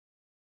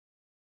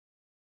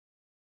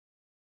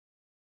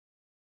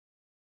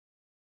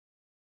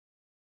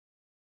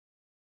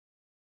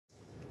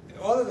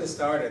all of this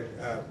started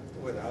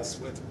with us,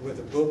 with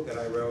a book that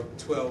I wrote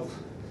 12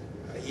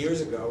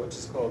 years ago, which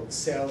is called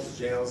Cells,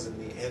 Gels,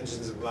 and the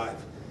Engines of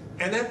Life.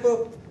 And that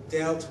book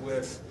dealt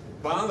with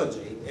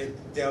biology. It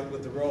dealt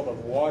with the role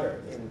of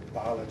water in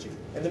biology.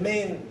 And the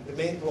main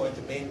point,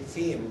 the main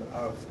theme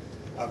of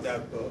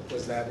that book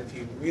was that if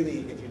you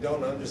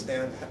don't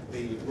understand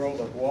the role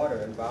of water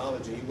in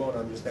biology, you won't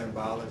understand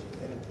biology.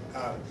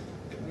 And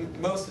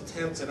most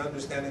attempts at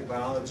understanding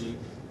biology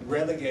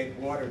relegate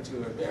water to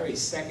a very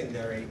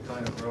secondary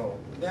kind of role.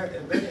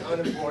 Very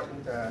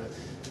unimportant.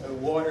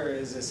 Water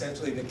is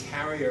essentially the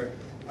carrier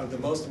of the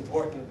most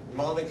important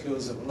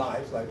molecules of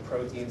life, like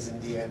proteins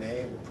and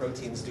DNA.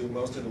 Proteins do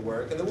most of the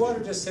work, and the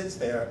water just sits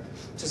there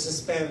to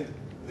suspend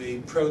the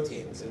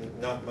proteins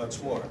and not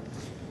much more.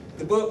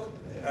 The book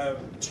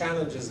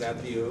challenges that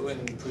view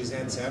and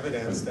presents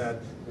evidence that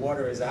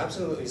water is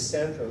absolutely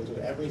central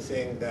to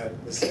everything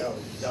that the cell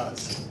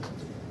does.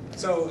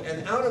 So,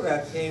 and out of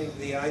that came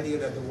the idea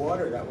that the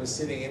water that was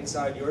sitting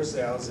inside your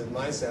cells and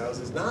my cells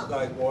is not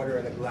like water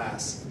in a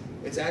glass.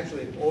 It's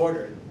actually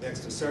ordered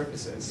next to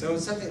surfaces. So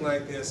it's something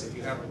like this: if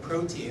you have a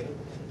protein,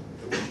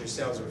 which your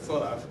cells are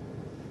full of,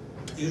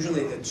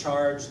 usually the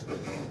charged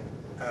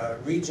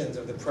regions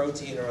of the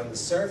protein are on the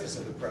surface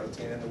of the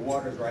protein, and the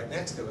water is right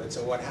next to it.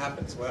 So what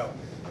happens? Well,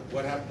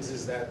 what happens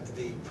is that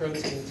the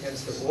protein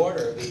tends to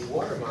order the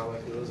water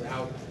molecules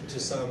out to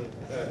some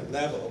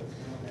level.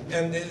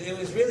 And it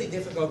was really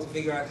difficult to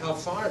figure out how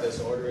far this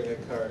ordering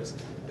occurs.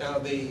 Now,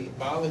 the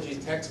biology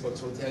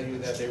textbooks will tell you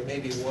that there may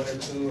be 1 or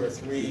 2 or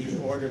 3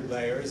 ordered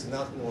layers,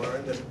 not more.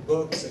 And the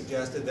book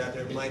suggested that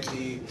there might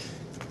be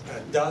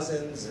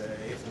dozens,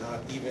 if not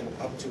even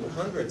up to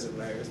hundreds of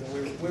layers.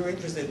 And we're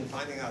interested in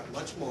finding out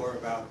much more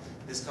about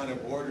this kind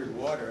of ordered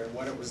water and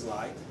what it was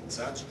like and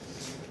such.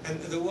 And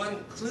the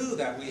one clue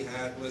that we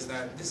had was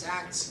that this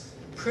acts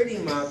pretty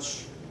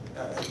much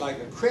like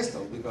a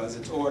crystal, because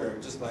it's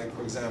ordered, just like,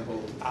 for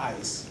example,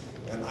 ice.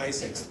 And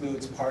ice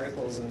excludes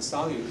particles and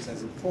solutes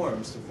as it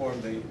forms to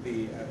form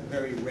the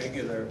very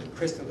regular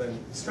crystalline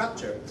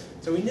structure.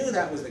 So we knew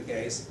that was the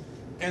case.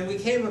 And we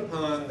came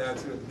upon,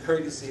 through the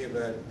courtesy of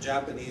a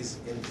Japanese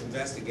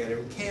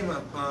investigator, we came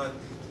upon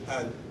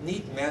a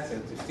neat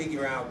method to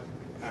figure out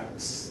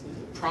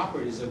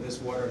properties of this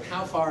water and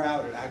how far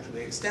out it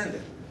actually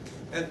extended.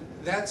 And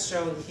that's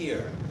shown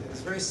here.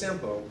 It's very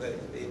simple.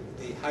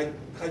 The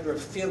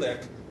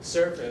hydrophilic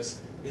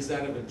surface is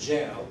that of a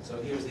gel. So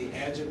here's the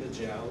edge of the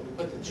gel.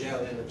 We put the gel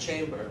in a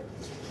chamber,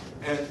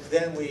 and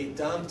then we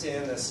dumped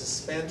in a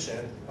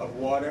suspension of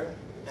water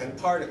and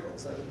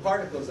particles. Now, the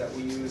particles that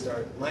we used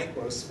are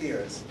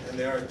microspheres, and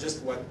they are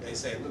just what they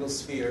say, little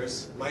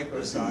spheres,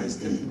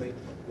 micro-sized, typically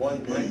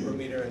 1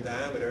 micrometer in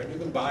diameter, and you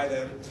can buy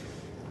them.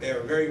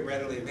 They're very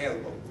readily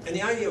available. And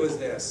the idea was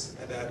this,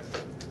 that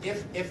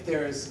if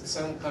there's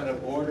some kind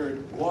of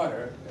ordered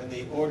water, and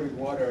the ordered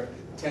water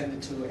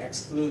tended to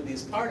exclude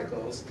these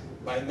particles,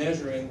 by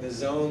measuring the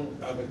zone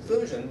of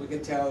exclusion, we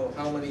could tell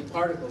how many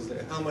particles,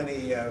 how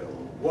many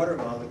water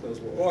molecules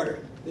were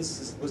ordered.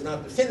 This was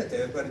not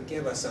definitive, but it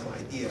gave us some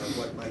idea of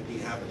what might be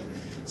happening.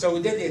 So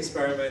we did the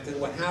experiment,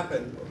 and what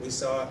happened, what we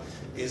saw,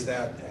 is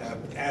that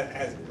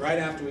right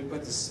after we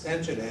put the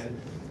suspension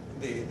in,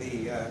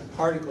 the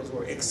particles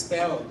were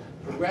expelled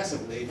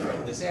progressively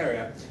from this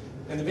area.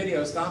 And the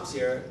video stops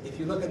here. If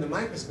you look in the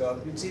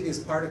microscope, you'd see these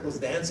particles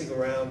dancing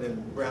around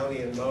in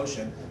Brownian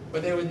motion,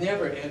 but they would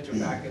never enter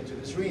back into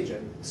this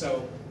region.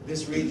 So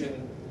this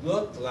region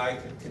looked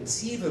like,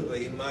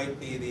 conceivably, might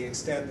be the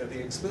extent of the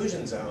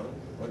exclusion zone,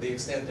 or the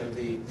extent of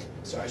the,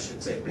 so I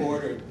should say,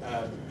 ordered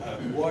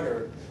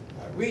water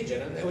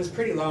region. And it was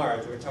pretty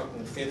large. We're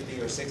talking 50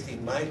 or 60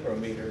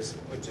 micrometers,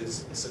 which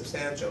is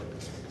substantial.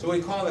 So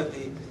we call it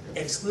the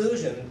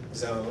exclusion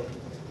zone,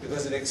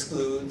 because it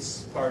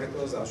excludes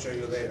particles, I'll show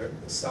you later,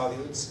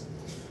 solutes,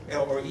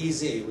 or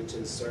EZ, which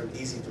is sort of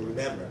easy to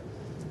remember.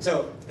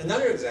 So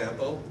another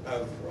example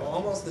of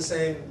almost the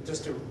same,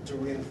 just to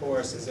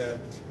reinforce, is a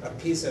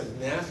piece of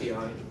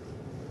Naphion.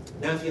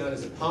 Naphion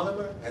is a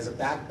polymer, has a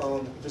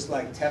backbone just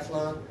like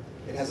Teflon.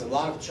 It has a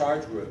lot of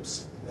charge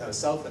groups,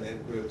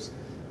 sulfonate groups,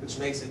 which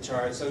makes it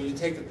charged. So you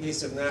take a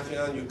piece of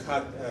Naphion, you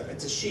cut,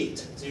 it's a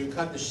sheet, so you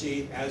cut the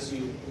sheet as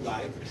you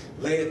like,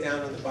 lay it down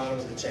on the bottom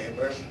of the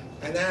chamber,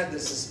 and add the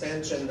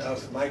suspension of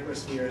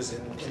microspheres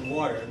in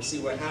water and see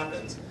what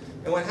happens.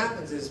 And what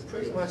happens is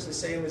pretty much the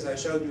same as I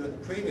showed you in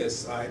the previous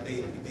slide.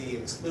 The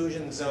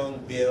exclusion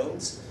zone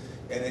builds,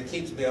 and it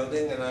keeps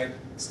building, and I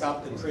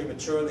stopped it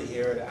prematurely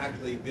here to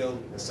actually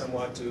build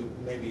somewhat to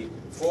maybe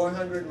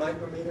 400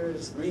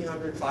 micrometers,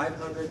 300,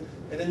 500,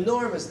 an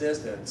enormous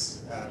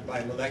distance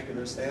by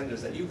molecular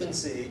standards that you can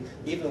see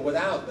even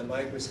without the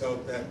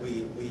microscope that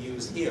we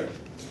use here.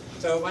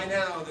 So by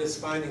now, this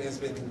finding has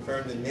been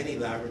confirmed in many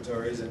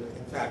laboratories, and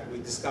in fact, we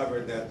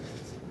discovered that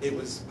it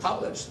was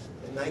published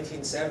in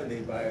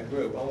 1970 by a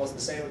group, almost the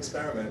same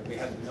experiment. We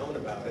hadn't known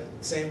about it,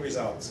 same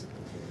results.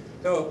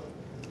 So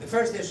the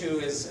first issue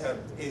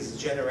is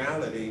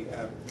generality.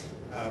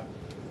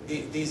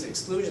 these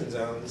exclusion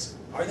zones,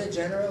 are they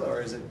general,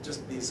 or is it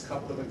just these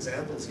couple of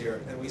examples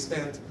here? And we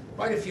spent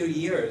quite a few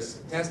years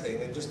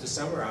testing, and just to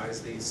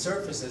summarize, the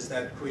surfaces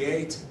that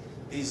create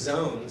these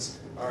zones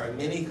are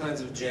many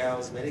kinds of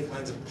gels, many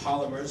kinds of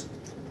polymers,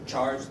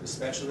 charged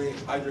especially,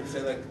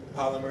 hydrophilic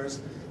polymers,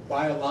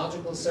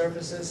 biological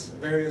surfaces of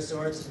various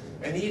sorts,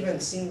 and even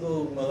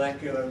single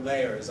molecular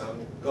layers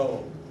on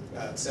gold,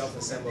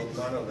 self-assembled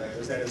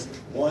monolayers. That is,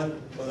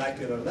 one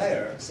molecular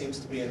layer seems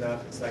to be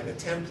enough, it's like a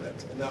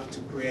template, enough to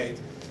create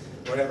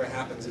whatever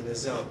happens in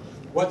this zone.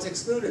 What's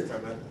excluded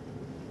from it?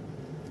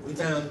 We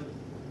found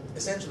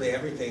essentially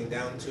everything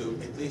down to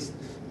at least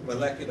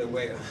molecular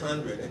weight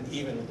 100 and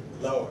even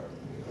lower.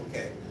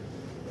 Okay,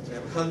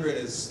 100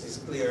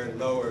 is clear and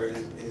lower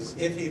is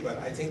iffy, but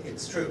I think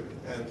it's true.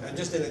 And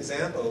just an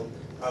example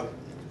of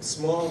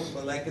small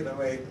molecular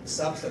weight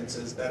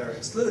substances that are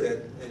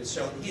excluded is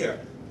shown here.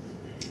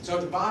 So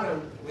at the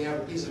bottom, we have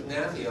a piece of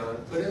Nafion,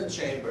 put in a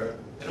chamber,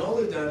 and all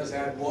we've done is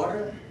add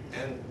water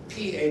and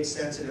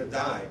pH-sensitive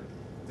dye.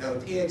 Now, the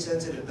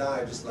pH-sensitive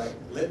dye, just like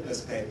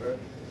litmus paper,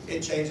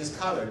 it changes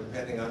color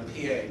depending on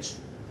pH.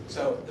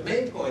 So the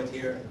main point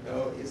here,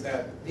 though, is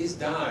that these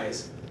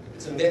dyes,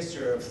 it's a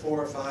mixture of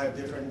 4 or 5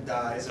 different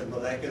dyes of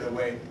molecular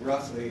weight,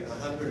 roughly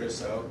 100 or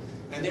so,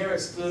 and they're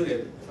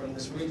excluded from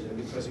this region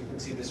because you can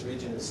see this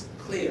region is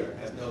clear,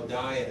 has no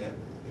dye in it.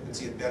 You can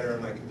see it better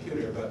on my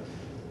computer, but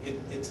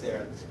it's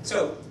there.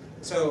 So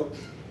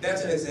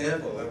that's an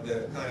example of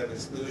the kind of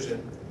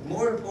exclusion.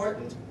 More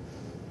important,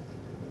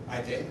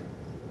 I think,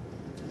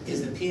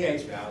 is the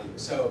pH value.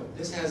 So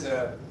this has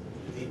the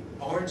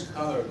orange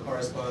color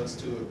corresponds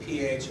to a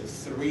pH of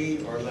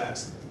 3 or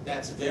less.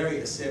 That's very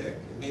acidic.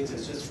 It means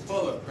it's just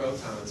full of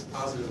protons,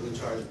 positively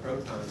charged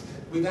protons.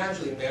 We've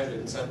actually measured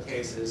in some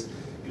cases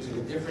using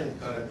a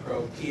different kind of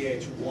probe,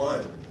 pH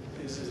 1.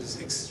 This is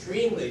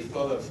extremely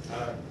full of,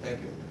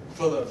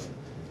 full of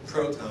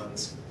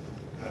protons.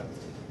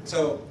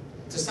 So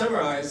to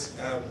summarize,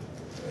 I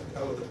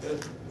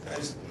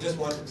just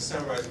wanted to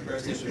summarize the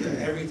first issue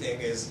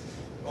that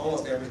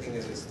almost everything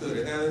is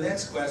excluded. Now the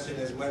next question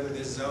is whether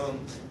this zone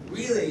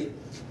really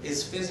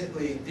is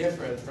physically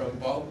different from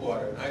bulk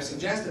water. And I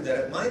suggested that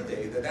it might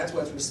be, that that's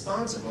what's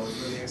responsible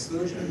for the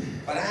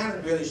exclusion. But I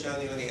haven't really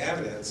shown you any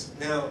evidence.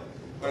 Now,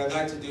 what I'd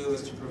like to do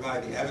is to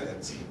provide the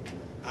evidence.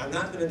 I'm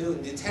not going to do it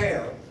in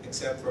detail,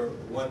 except for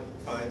one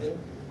finding.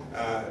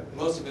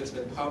 Most of it's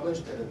been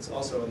published, and it's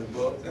also in the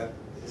book that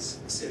is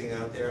sitting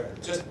out there.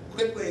 Just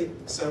quickly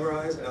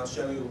summarize, and I'll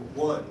show you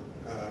one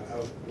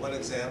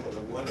example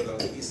of one of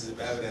those pieces of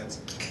evidence.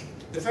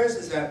 The first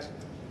is that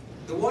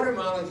the water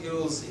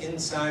molecules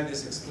inside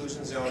this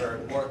exclusion zone are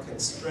more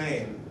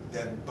constrained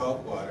than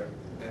bulk water,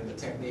 and the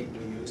technique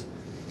we used.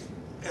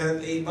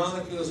 And the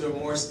molecules are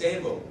more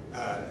stable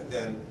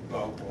than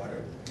bulk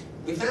water.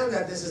 We found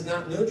that this is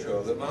not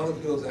neutral. The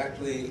molecules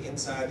actually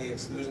inside the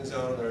exclusion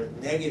zone are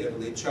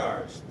negatively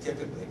charged,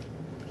 typically.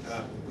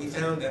 We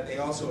found that they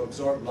also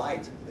absorb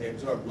light. They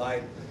absorb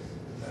light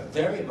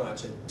very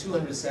much at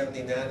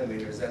 270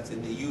 nanometers. That's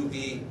in the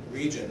UV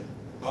region.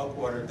 Bulk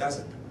water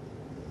doesn't.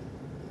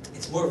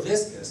 It's more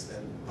viscous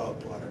than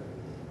bulk water.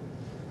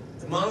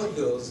 The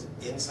molecules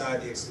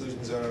inside the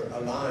exclusion zone are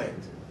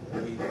aligned.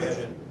 We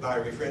measured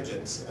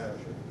birefringence,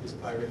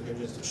 used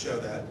birefringence to show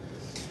that.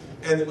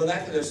 And the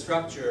molecular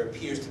structure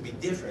appears to be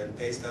different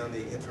based on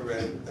the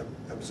infrared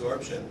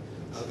absorption.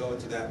 I'll go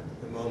into that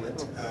in a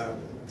moment.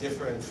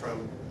 Different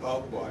from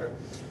bulk water.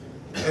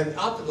 And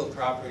optical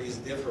properties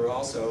differ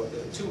also.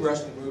 The 2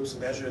 Russian groups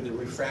measured the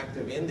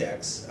refractive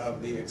index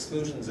of the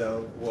exclusion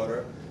zone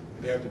water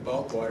compared to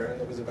bulk water,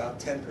 and it was about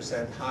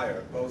 10%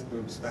 higher. Both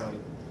groups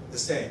found the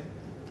same.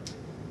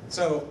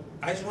 So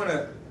I just want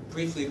to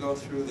briefly go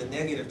through the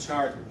negative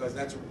charge because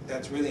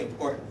that's really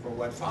important for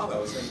what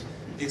follows. And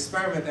the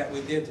experiment that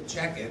we did to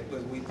check it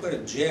was we put a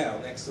gel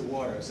next to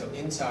water. So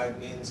inside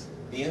means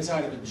the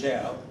inside of a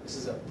gel. This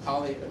is a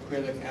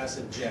polyacrylic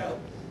acid gel.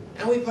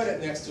 And we put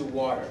it next to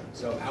water.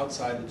 So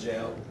outside the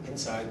gel,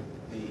 inside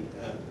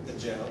the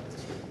gel.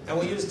 And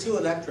we used 2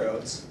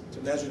 electrodes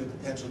to measure the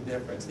potential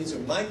difference. These are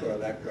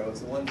microelectrodes,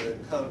 the ones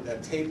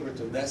that taper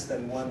to less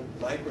than 1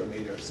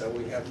 micrometer. So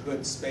we have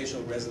good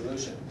spatial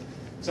resolution.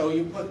 So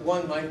you put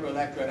 1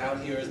 microelectrode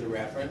out here as the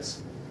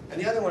reference. And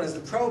the other one is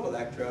the probe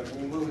electrode,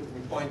 and you move it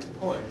from point to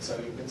point. So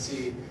you can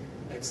see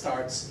it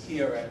starts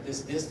here at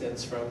this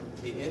distance from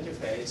the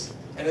interface.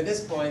 And at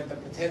this point, the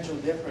potential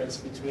difference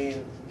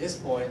between this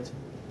point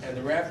and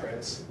the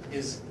reference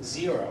is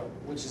 0,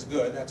 which is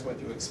good. That's what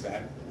you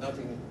expect.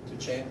 Nothing to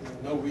change,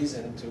 no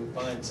reason to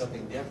find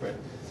something different.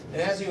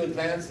 And as you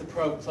advance the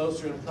probe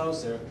closer and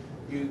closer,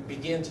 you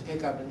begin to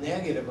pick up a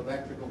negative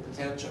electrical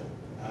potential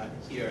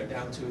here,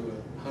 down to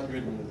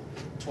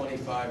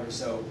 125 or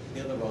so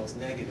millivolts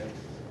negative.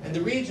 And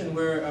the region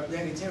of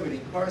negativity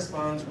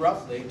corresponds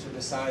roughly to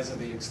the size of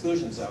the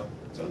exclusion zone.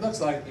 So it looks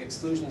like the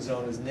exclusion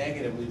zone is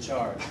negatively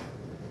charged.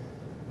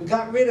 We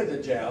got rid of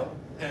the gel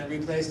and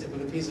replaced it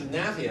with a piece of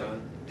Nafion,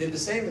 did the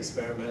same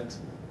experiment,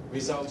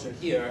 results are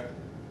here,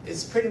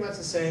 It's pretty much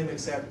the same,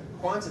 except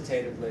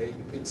quantitatively,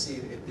 you can see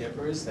it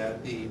differs,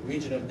 that the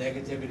region of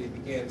negativity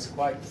begins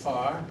quite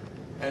far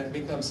and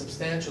becomes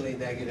substantially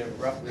negative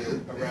roughly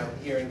around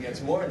here and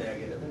gets more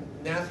negative.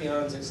 And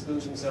Naphion's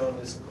exclusion zone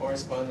is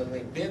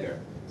correspondingly bigger.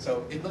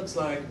 So it looks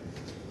like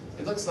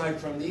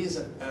from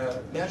these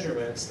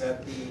measurements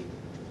that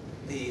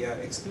the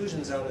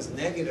exclusion zone is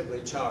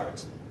negatively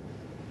charged.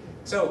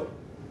 So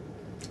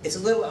it's a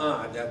little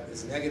odd that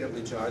it's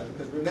negatively charged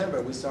because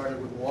remember we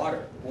started with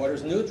water.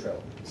 Water's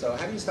neutral. So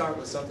how do you start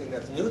with something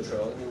that's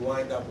neutral and you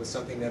wind up with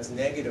something that's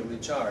negatively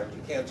charged?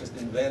 You can't just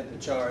invent the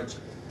charge,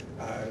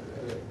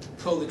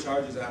 pull the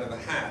charges out of a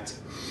hat.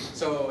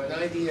 So an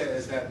idea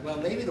is that, well,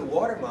 maybe the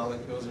water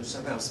molecules are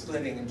somehow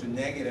splitting into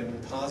negative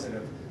and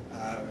positive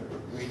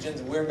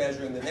regions, and we're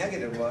measuring the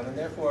negative one, and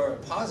therefore a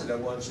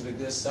positive one should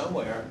exist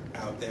somewhere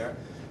out there.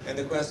 And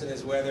the question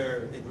is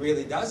whether it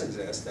really does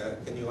exist.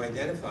 Can you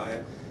identify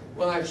it?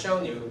 Well, I've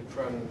shown you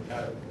from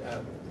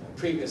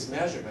previous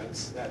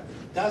measurements that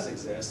it does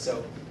exist.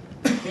 So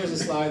here's a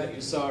slide that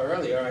you saw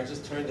earlier. I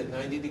just turned it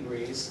 90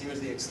 degrees. Here's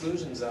the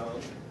exclusion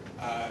zone,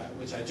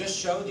 which I just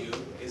showed you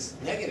is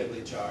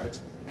negatively charged.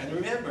 And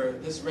remember,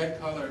 this red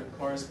color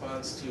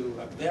corresponds to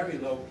a very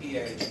low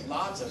pH,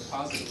 lots of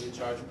positively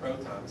charged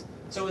protons.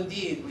 So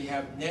indeed, we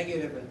have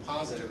negative and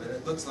positive, and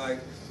it looks like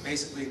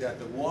basically that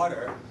the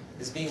water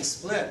is being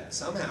split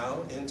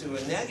somehow into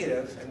a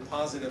negative and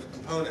positive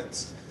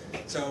components.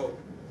 So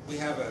we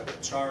have a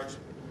charged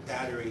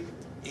battery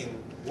in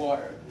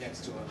water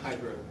next to a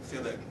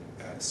hydrophilic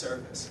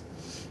surface.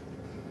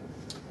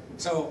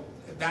 So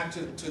back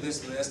to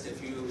this list,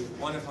 if you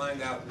want to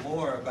find out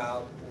more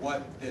about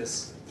what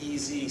this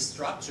EZ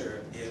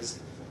structure is,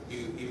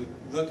 you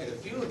look at a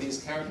few of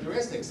these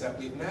characteristics that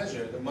we've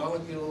measured. The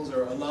molecules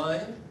are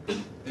aligned,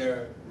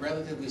 they're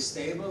relatively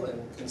stable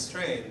and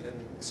constrained,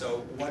 and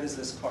so what does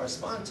this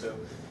correspond to?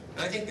 And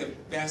I think the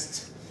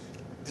best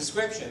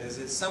description is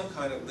it's some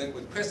kind of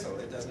liquid crystal.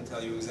 It doesn't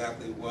tell you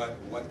exactly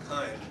what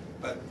kind,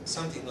 but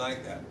something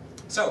like that.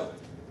 So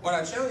what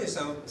I've shown you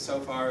so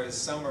far is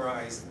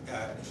summarized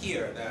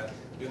here, that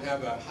you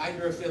have a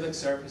hydrophilic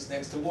surface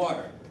next to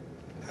water.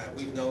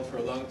 We've known for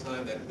a long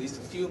time that at least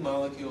a few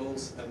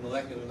molecules and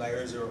molecular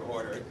layers are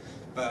ordered,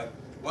 but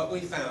what we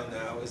found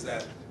now is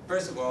that,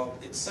 first of all,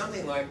 it's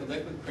something like a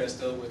liquid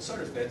crystal, which sort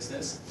of fits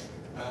this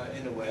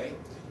in a way.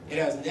 It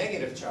has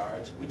negative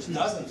charge, which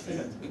doesn't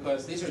fit,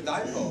 because these are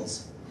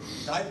dipoles.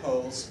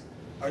 Dipoles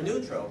are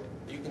neutral.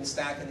 You can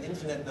stack an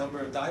infinite number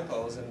of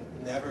dipoles and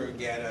never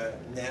get a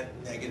net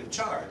negative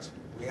charge.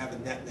 We have a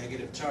net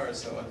negative charge,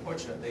 so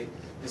unfortunately,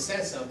 it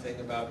says something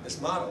about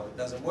this model. It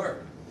doesn't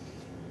work.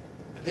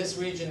 This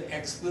region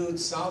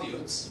excludes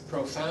solutes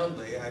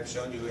profoundly. I've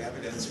shown you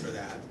evidence for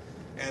that.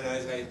 And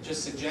as I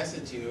just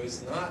suggested to you,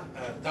 it's not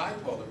a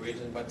dipolar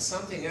region, but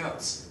something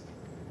else.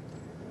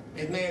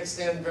 It may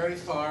extend very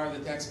far.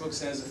 The textbook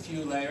says a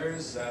few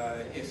layers.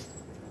 If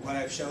what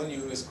I've shown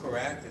you is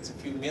correct, it's a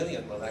few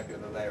million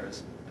molecular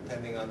layers,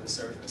 depending on the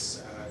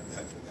surface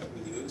that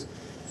we use.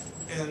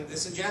 And the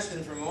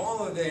suggestion from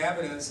all of the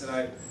evidence that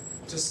I've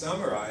just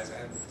summarized, I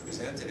haven't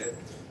presented it,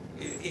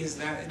 is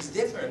that it's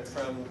different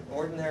from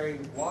ordinary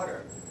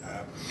water.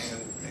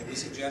 And we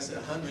suggested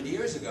 100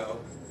 years ago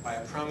by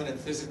a prominent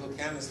physical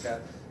chemist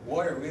that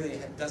water really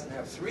doesn't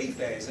have 3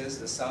 phases.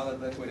 The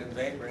solid, liquid, and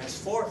vapor has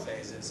 4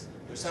 phases.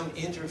 There's some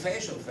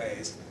interfacial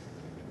phase.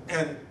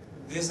 And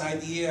this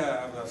idea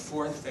of a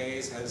 4th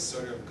phase has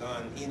sort of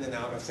gone in and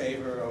out of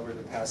favor over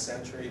the past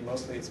century.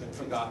 Mostly it's been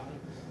forgotten.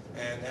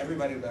 And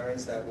everybody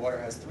learns that water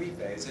has 3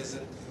 phases.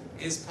 And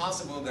it's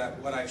possible that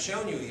what I've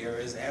shown you here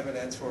is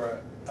evidence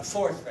for a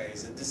 4th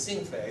phase, a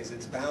distinct phase.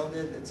 It's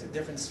bounded, it's a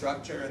different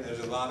structure, and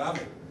there's a lot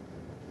of it.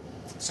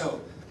 So,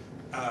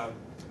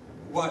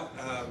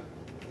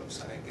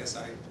 oops, I guess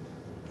I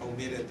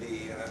omitted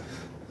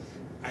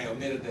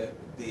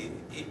the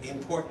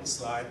important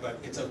slide, but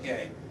it's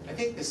okay. I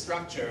think the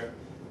structure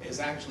is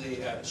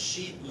actually a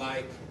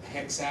sheet-like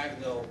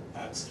hexagonal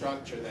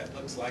structure that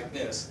looks like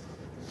this,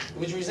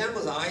 which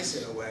resembles ice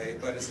in a way,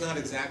 but it's not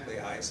exactly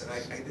ice. And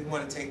I didn't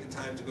want to take the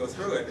time to go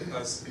through it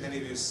because many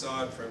of you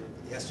saw it from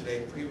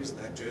yesterday and previous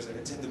lectures, and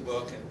it's in the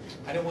book. And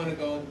I don't want to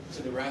go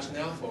into the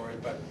rationale for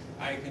it, but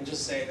I can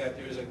just say that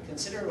there's a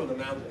considerable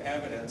amount of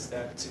evidence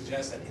that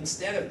suggests that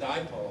instead of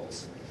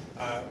dipoles,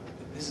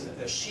 this is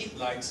a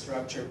sheet-like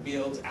structure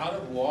built out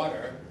of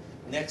water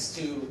next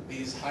to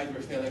these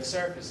hydrophilic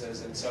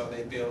surfaces, and so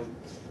they build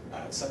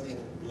something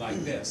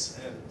like this.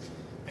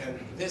 And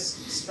this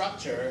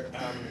structure,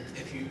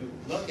 if you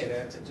look at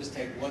it, just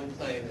take one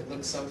plane, it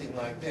looks something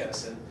like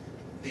this. And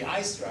the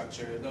ice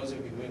structure, those of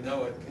you who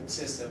know it,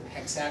 consists of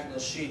hexagonal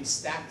sheets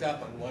stacked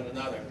up on one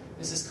another.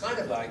 This is kind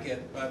of like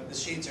it, but the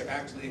sheets are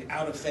actually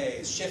out of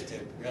phase,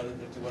 shifted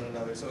relative to one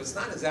another. So it's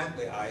not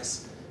exactly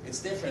ice. It's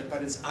different,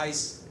 but it's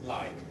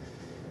ice-like.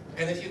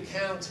 And if you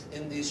count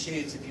in these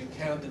sheets, if you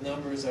count the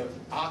numbers of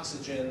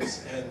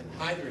oxygens and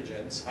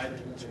hydrogens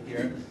are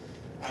here,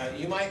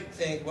 you might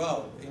think,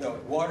 well, you know,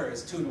 water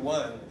is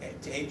 2:1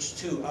 to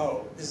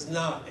H2O. This is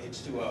not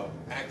H2O.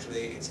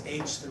 Actually, it's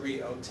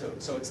H3O2.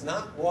 So it's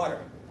not water.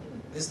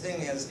 this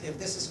thing has, if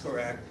this is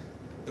correct,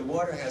 the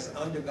water has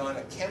undergone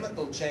a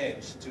chemical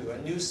change to a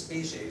new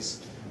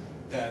species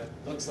that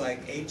looks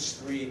like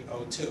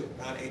H3O2,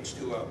 not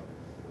H2O.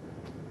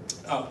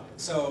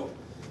 So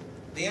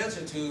the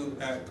answer to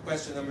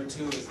question number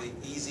 2 is the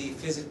easy,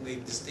 physically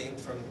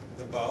distinct from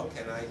the bulk,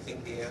 and I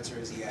think the answer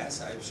is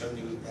yes. I've shown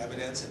you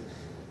evidence, and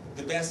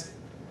the best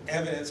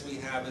evidence we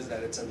have is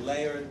that it's a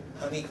layered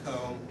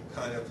honeycomb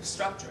kind of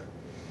structure.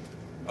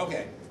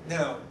 Okay,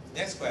 now,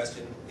 next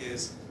question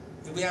is,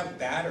 if we have a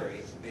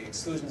battery, the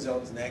exclusion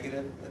zone is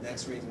negative, the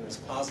next region is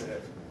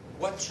positive.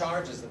 What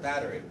charges the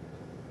battery?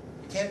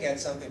 You can't get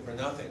something for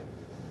nothing.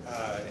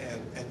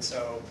 And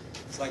so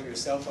it's like your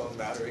cell phone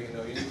battery, you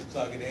know, you need to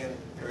plug it in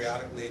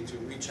periodically to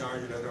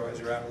recharge it, otherwise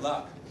you're out of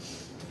luck.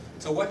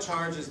 So what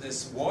charges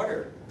this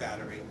water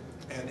battery?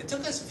 And it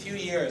took us a few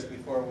years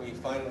before we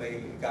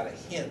finally got a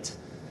hint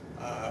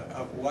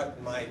of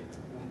what might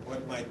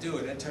do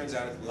it. And it turns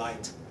out it's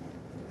light.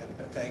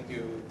 And thank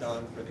you,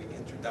 Don, for the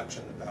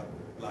introduction about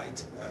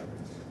light.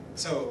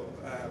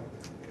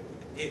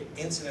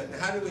 Incident.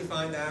 How did we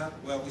find out?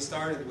 Well, we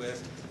started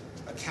with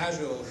a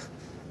casual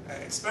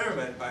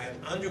experiment by an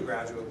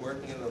undergraduate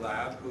working in the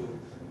lab who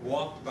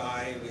walked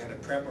by. We had a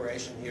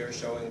preparation here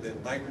showing the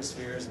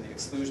microspheres and the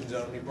exclusion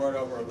zone. He brought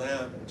over a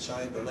lamp and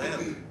shined the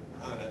lamp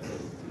on it.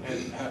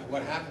 And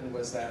what happened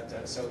was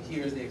that, so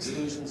here's the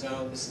exclusion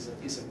zone. This is a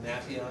piece of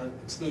Naphion,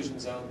 exclusion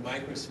zone,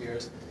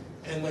 microspheres.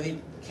 And when he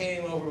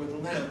came over with the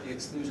lamp, the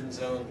exclusion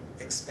zone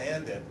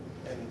expanded.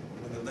 And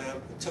when the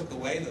lamp took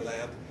away the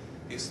lamp,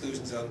 the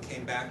exclusion zone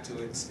came back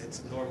to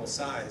its normal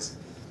size.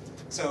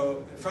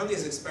 So from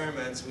these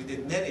experiments, we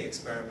did many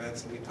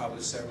experiments, and we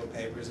published several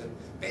papers. And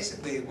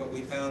basically what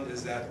we found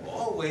is that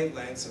all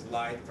wavelengths of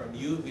light from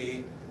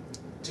UV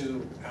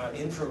to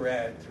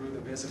infrared through the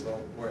visible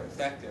were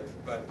effective.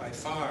 But by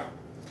far,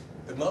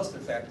 the most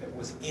effective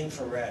was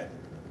infrared.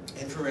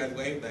 Infrared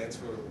wavelengths,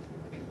 for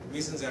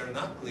reasons that are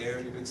not clear,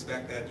 you'd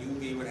expect that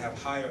UV would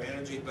have higher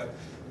energy, but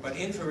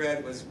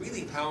infrared was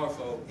really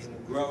powerful in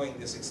growing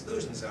this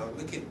exclusion zone.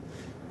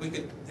 We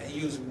could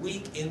use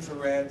weak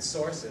infrared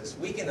sources,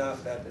 weak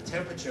enough that the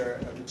temperature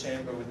of the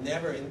chamber would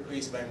never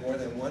increase by more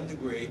than 1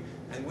 degree,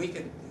 and we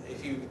could,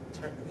 if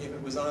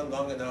it was on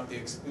long enough, the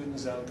exclusion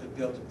zone could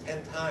build to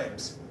 10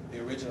 times the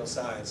original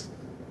size.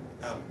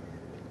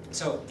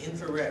 So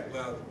infrared,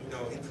 well, you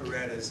know,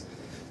 infrared is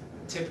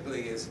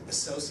typically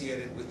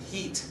associated with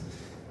heat.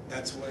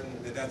 That's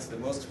the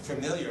most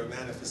familiar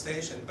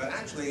manifestation, but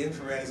actually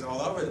infrared is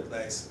all over the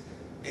place.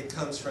 It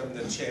comes from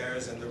the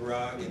chairs and the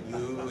rug and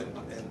you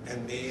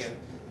and me, and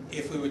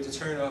if we were to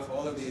turn off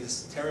all of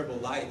these terrible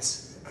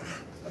lights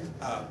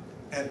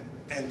and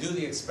do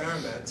the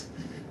experiment,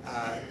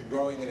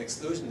 growing an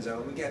exclusion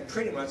zone, we get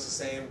pretty much the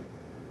same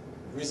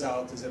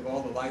result as if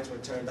all the lights were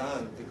turned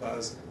on,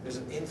 because there's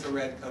an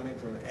infrared coming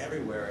from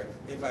everywhere.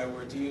 If I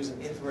were to use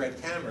an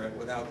infrared camera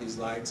without these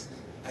lights,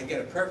 I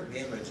get a perfect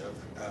image of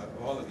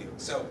all of you.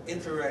 So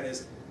infrared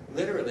is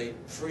literally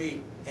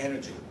free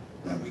energy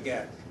that we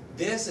get.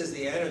 This is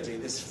the energy,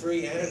 this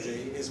free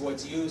energy is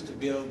what's used to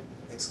build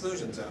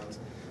exclusion zones.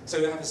 So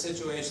you have a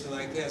situation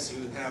like this.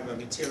 You have a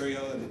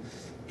material and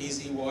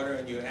easy water,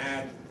 and you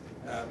add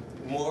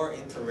more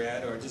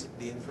infrared, or just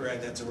the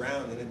infrared that's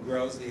around, and it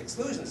grows the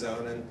exclusion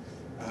zone. And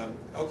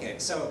okay,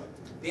 so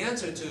the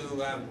answer to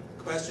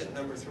question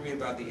number 3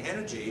 about the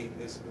energy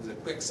was a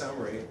quick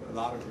summary, a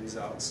lot of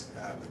results,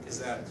 is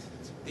that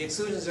the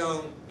exclusion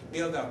zone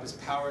buildup is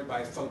powered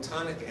by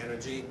photonic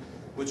energy,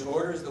 which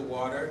orders the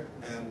water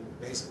and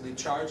basically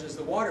charges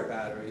the water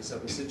battery. So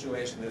the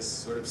situation is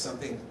sort of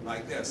something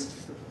like this.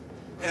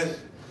 And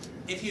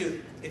if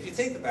you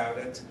think about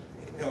it,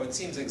 you know, it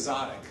seems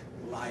exotic: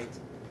 light,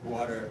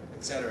 water,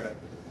 etc.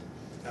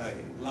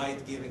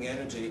 Light giving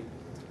energy.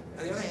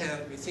 On the other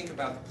hand, if you think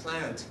about the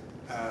plant,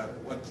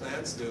 what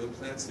plants do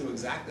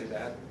exactly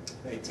that.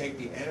 They take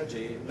the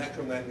energy,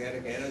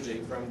 electromagnetic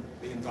energy from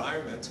the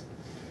environment,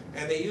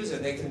 and they use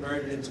it. They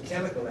convert it into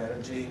chemical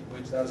energy,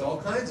 which does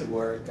all kinds of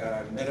work,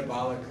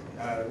 metabolic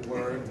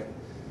work, and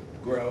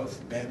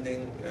growth,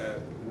 bending,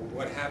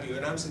 what have you.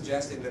 And I'm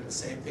suggesting that the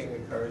same thing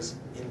occurs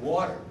in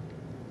water.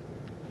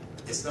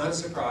 It's not a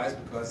surprise,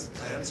 because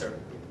plants are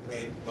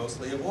made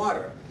mostly of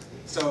water.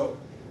 So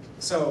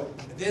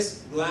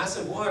this glass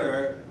of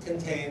water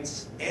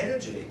contains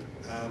energy,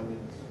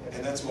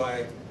 and that's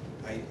why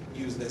I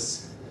use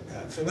this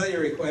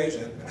familiar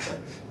equation,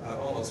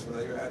 almost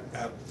familiar.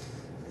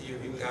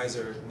 You guys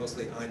are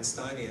mostly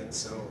Einsteinian,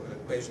 so an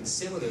equation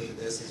similar to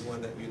this is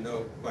one that you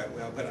know quite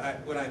well. But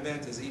what I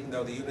meant is, even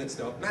though the units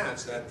don't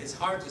match, that it's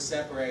hard to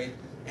separate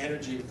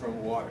energy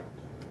from water.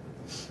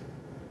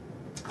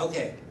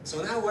 Okay,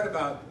 so now what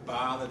about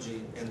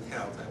biology and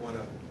health? I want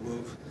to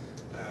move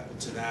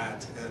to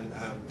that. And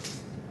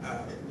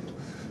how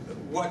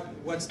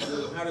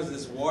does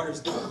this water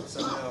stuff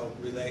somehow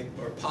relate,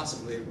 or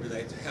possibly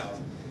relate, to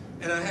health?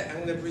 And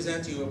I'm going to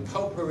present to you a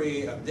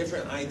potpourri of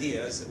different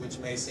ideas, which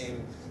may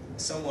seem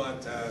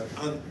somewhat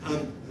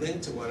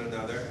unlinked to one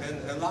another,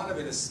 and a lot of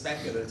it is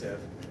speculative.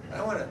 But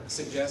I want to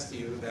suggest to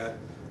you that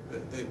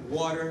the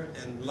water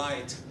and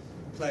light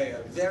play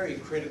a very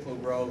critical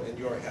role in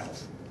your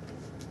health.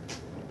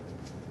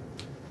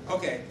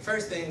 Okay,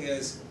 first thing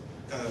is,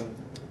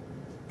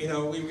 you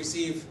know, we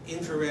receive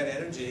infrared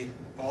energy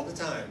all the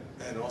time,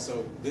 and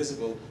also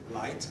visible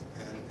light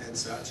and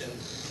such. And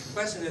the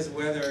question is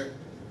whether,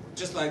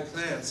 just like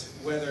plants,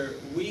 whether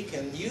we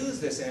can use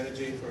this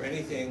energy for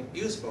anything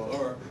useful,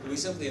 or do we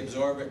simply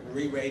absorb it and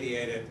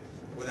re-radiate it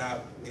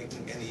without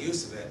making any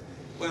use of it.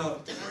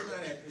 Well,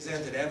 I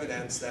presented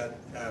evidence that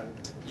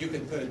you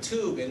can put a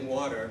tube in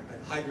water,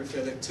 a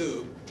hydrophilic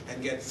tube,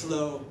 and get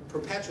flow,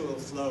 perpetual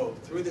flow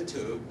through the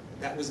tube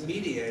that was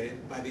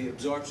mediated by the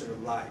absorption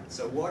of light.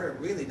 So water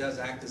really does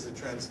act as a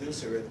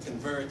transducer. It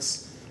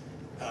converts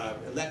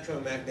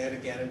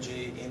electromagnetic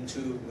energy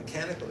into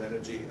mechanical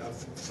energy of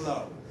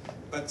flow.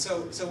 But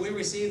so we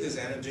receive this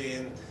energy,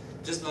 and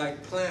just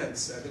like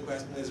plants, the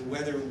question is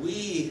whether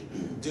we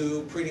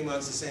do pretty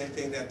much the same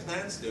thing that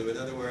plants do. In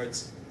other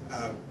words,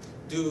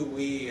 do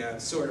we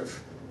sort of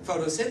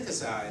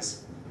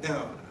photosynthesize?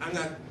 Now, I'm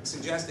not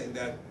suggesting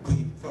that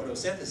we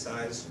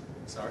photosynthesize,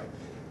 sorry,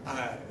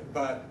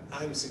 but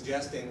I'm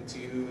suggesting to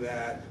you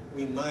that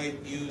we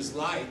might use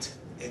light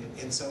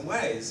in some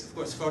ways. Of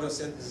course,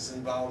 photosynthesis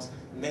involves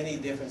many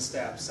different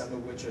steps, some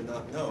of which are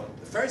not known.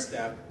 The first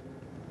step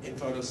in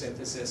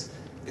photosynthesis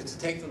is to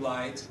take the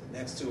light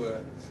next to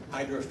a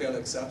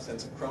hydrophilic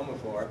substance, a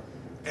chromophore,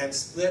 and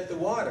split the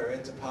water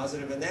into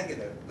positive and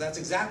negative. That's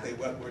exactly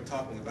what we're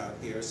talking about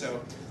here.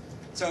 So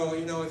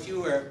you know, if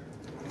you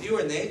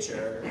were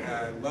nature,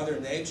 Mother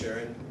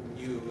Nature, and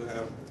you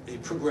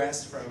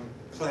progressed from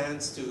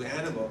plants to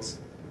animals,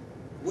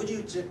 would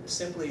you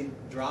simply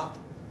drop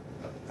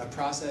a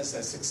process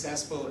as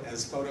successful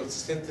as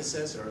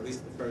photosynthesis, or at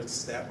least the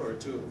first step or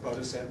two of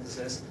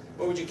photosynthesis?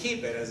 Or would you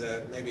keep it as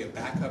maybe a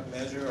backup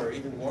measure, or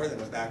even more than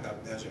a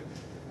backup measure?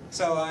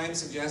 So I'm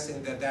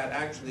suggesting that that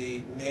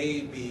actually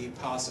may be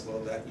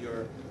possible, that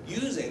you're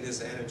using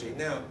this energy.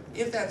 Now,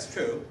 if that's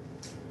true,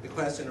 the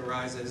question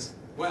arises,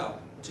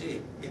 well,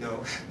 gee, you know,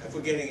 if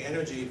we're getting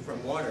energy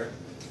from water,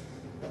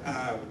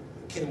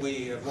 can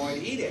we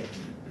avoid eating?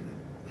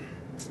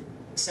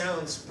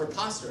 Sounds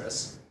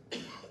preposterous,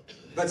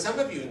 but some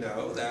of you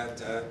know that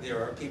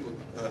there are people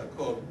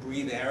called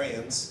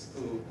breatharians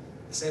who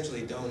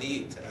essentially don't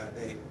eat.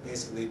 They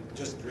basically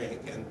just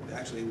drink. And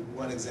actually,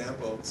 one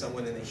example,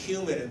 someone in a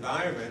humid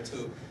environment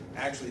who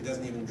actually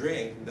doesn't even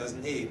drink and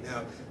doesn't eat.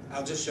 Now,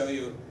 I'll just show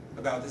you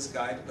about this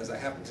guy because I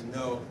happen to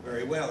know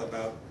very well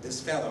about this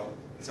fellow.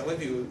 Some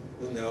of you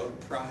will know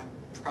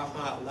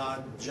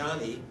Prahalad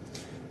Jani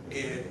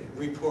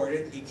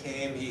reported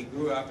he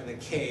grew up in a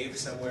cave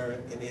somewhere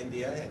in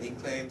India, and he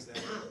claims that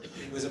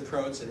he was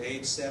approached at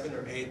age 7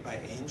 or 8 by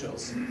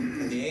angels.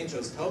 And the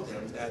angels told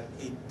him that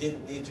he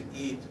didn't need to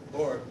eat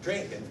or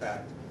drink, in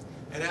fact.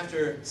 And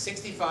after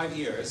 65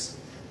 years,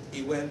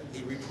 he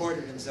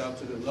reported himself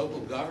to the local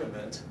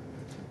government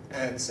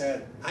and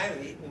said, I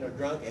haven't eaten or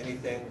drunk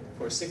anything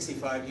for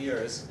 65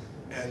 years,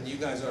 and you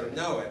guys ought to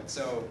know it.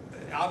 So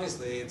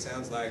obviously it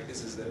sounds like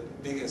this is the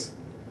biggest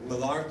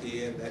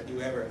malarkey that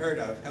you ever heard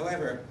of.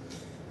 However,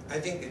 I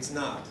think it's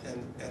not.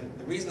 And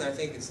the reason I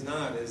think it's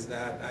not is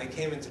that I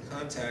came into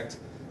contact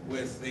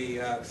with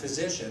the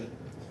physician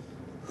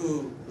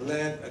who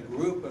led a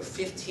group of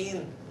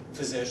 15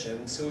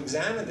 physicians who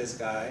examined this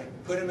guy,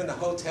 put him in the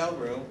hotel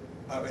room,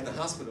 in the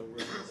hospital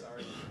room,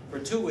 sorry, for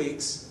 2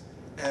 weeks.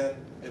 And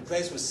the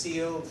place was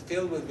sealed,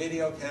 filled with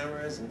video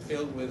cameras, and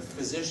filled with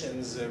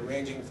physicians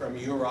ranging from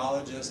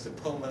urologists to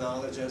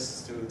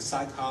pulmonologists to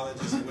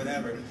psychologists and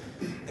whatever.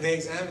 And they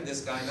examined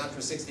this guy not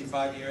for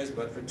 65 years,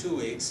 but for 2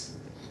 weeks.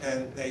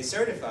 And they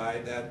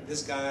certified that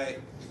this guy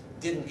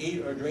didn't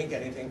eat or drink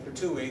anything for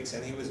 2 weeks,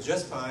 and he was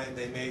just fine.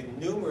 They made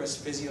numerous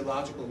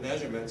physiological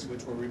measurements,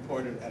 which were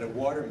reported at a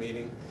water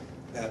meeting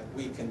that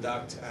we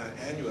conduct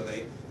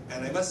annually.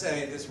 And I must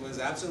say, this was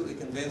absolutely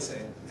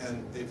convincing.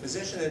 And the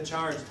physician in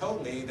charge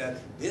told me that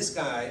this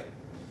guy,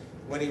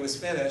 when he was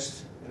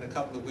finished in a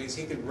couple of weeks,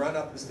 he could run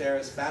up the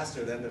stairs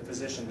faster than the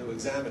physician who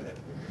examined it.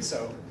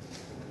 So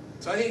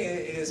I think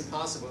it is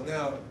possible.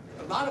 Now,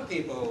 a lot of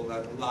people,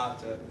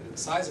 a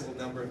sizable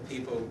number of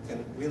people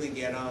can really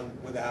get on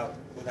without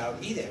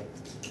eating.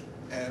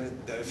 And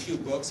a few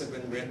books have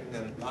been written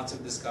and lots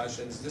of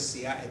discussions. Just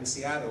in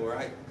Seattle, where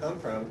I come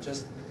from,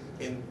 just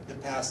in the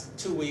past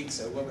 2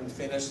 weeks, a woman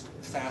finished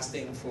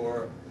fasting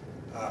for,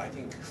 I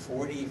think,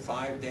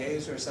 45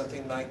 days or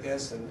something like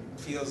this, and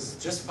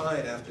feels just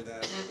fine after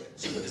that.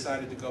 She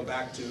decided to go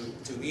back to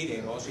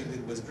eating. All she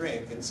did was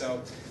drink. And so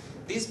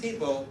these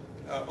people,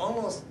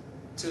 almost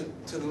to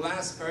the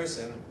last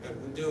person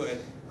who do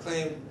it,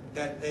 claim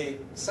that they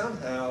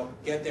somehow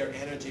get their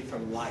energy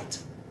from light.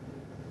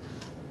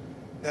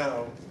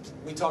 Now,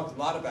 we talked a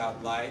lot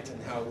about light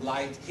and how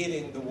light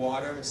hitting the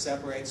water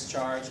separates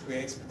charge,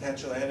 creates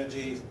potential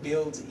energy,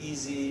 builds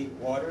easy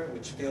water,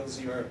 which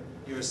fills your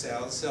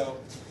cells. So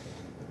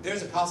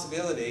there's a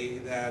possibility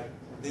that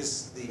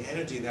the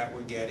energy that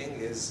we're getting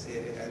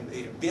and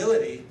the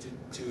ability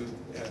to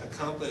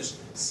accomplish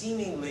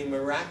seemingly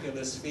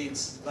miraculous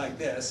feats like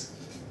this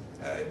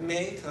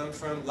may come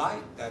from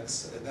light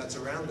that's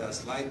around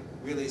us. Light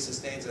really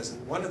sustains us.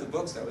 And one of the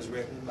books that was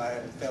written by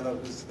a fellow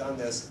who's done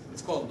this,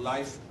 it's called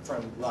Life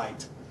from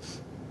Light.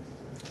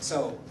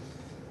 So,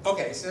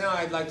 okay, so now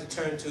I'd like to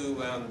turn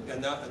to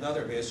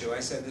another issue. I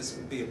said this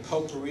would be a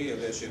potpourri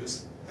of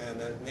issues,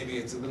 and maybe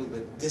it's a little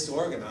bit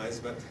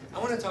disorganized, but I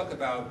want to talk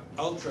about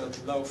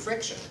ultra-low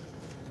friction.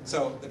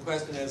 So the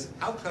question is,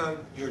 how come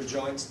your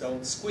joints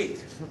don't squeak,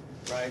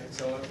 right?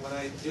 So when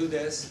I do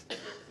this,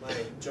 my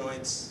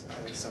joints,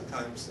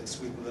 sometimes they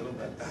squeak a little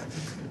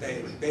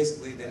bit,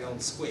 basically they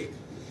don't squeak.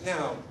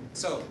 Now,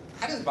 so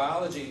how does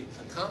biology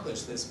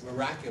accomplish this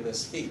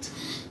miraculous feat?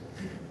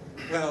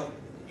 Well,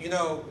 you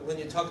know, when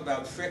you talk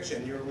about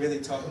friction, you're really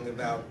talking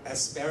about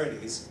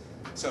asperities.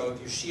 So if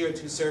you shear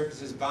two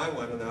surfaces by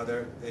one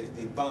another,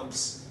 the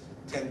bumps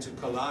tend to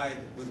collide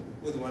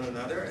with one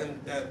another,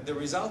 and the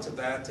result of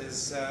that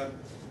is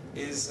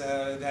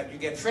that you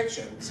get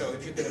friction. So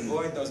if you can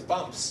avoid those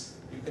bumps,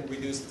 you can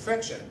reduce the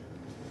friction.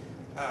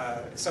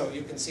 So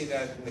you can see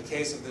that in the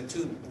case of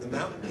the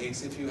mountain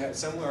peaks, if you have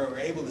somewhere were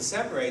able to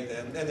separate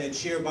them, then they'd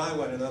shear by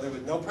one another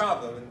with no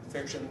problem, and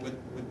friction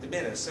would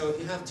diminish. So if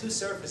you have two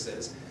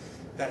surfaces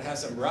that have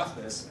some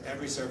roughness,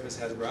 every surface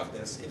has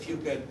roughness, if you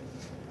could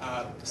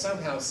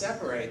somehow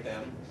separate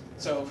them.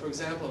 So, for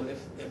example,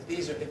 if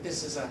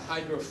this is a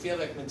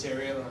hydrophilic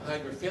material and a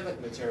hydrophilic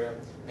material,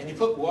 and you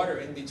put water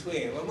in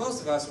between, well,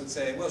 most of us would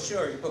say, well,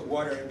 sure, you put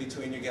water in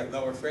between, you get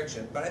lower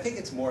friction. But I think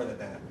it's more than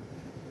that.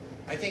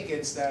 I think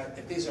it's that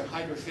if these are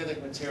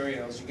hydrophilic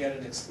materials, you get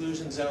an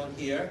exclusion zone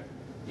here,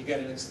 you get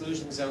an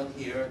exclusion zone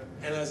here,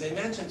 and as I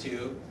mentioned to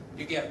you,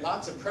 you get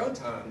lots of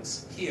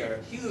protons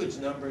here, huge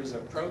numbers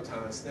of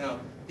protons. Now,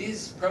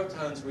 these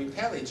protons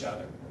repel each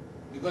other.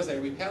 Because they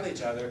repel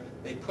each other,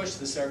 they push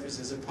the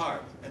surfaces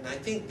apart. And I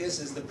think this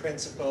is the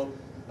principle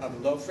of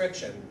low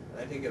friction.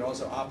 I think it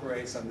also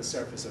operates on the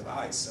surface of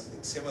ice,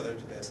 something similar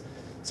to this.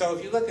 So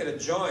if you look at a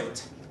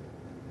joint,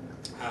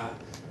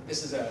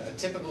 this is a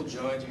typical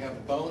joint. You have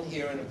a bone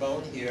here and a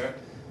bone here,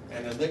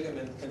 and a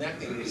ligament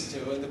connecting these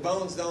two. And the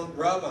bones don't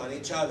rub on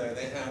each other.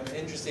 They have an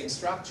interesting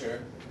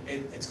structure.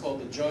 It's called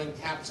the joint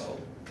capsule.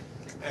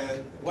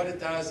 And what it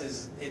does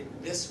is,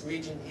 this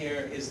region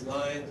here is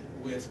lined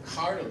with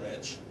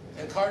cartilage.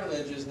 And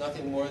cartilage is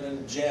nothing more than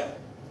a gel.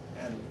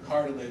 And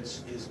cartilage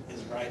is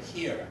right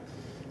here.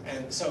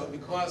 And so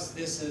because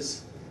this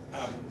is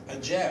a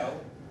gel,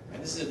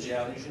 and this is a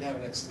gel, you should have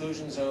an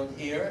exclusion zone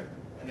here,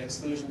 an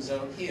exclusion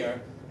zone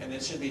here, and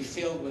it should be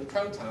filled with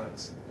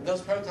protons. And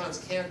those protons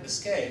can't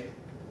escape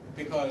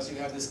because you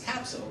have this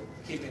capsule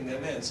keeping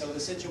them in. So the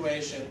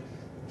situation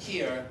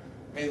here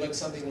may look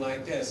something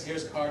like this.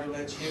 Here's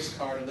cartilage,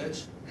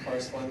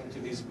 corresponding to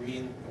these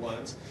green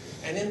ones.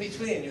 And in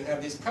between, you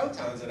have these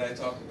protons that I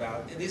talked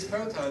about. And these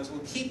protons will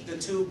keep the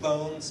two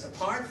bones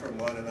apart from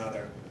one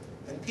another.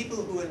 And people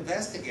who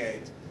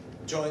investigate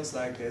joints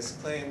like this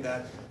claim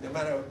that no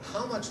matter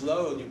how much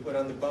load you put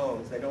on the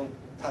bones, they don't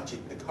touch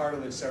it. The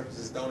cartilage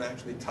surfaces don't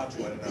actually touch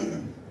one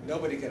another.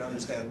 Nobody can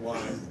understand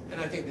why. And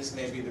I think this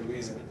may be the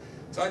reason.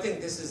 So I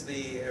think this is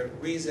the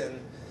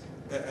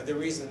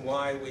reason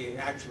why we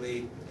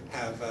actually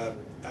have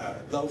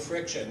low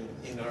friction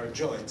in our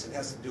joints. It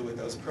has to do with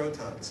those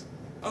protons.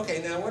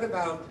 Okay, now what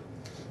about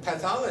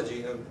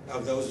pathology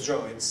of those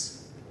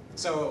joints?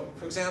 So,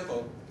 for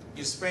example,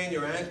 you sprain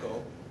your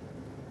ankle.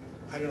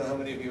 I don't know how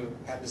many of you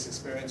have this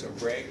experience or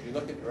break. You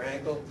look at your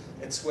ankle,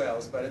 it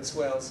swells, but it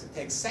swells, it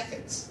takes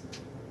seconds.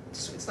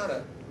 It's not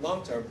a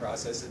long-term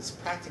process, it's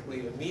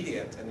practically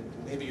immediate, and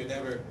maybe you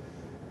never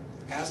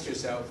asked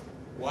yourself,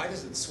 why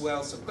does it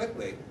swell so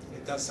quickly?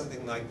 It does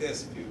something like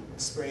this if you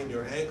sprain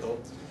your ankle.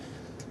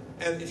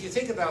 And if you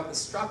think about the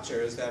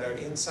structures that are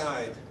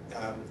inside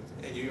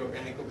your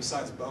ankle,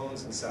 besides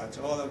bones and such,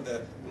 all of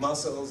the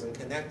muscles and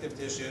connective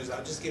tissues,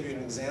 I'll just give you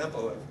an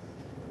example of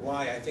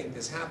why I think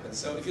this happens.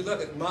 So if you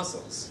look at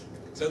muscles,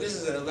 so this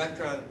is an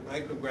electron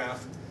micrograph,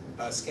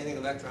 scanning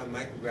electron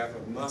micrograph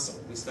of muscle.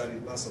 We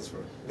studied muscles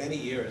for many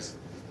years.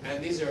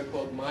 And these are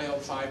called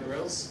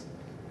myofibrils,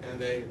 and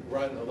they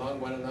run along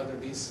one another.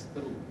 These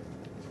little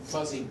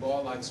fuzzy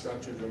ball-like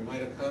structures are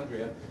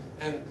mitochondria.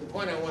 And the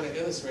point I want to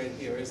illustrate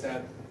here is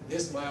that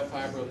this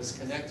myofibril is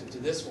connected to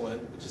this one,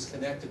 which is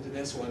connected to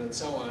this one, and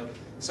so on.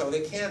 So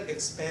they can't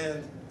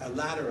expand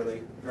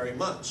laterally very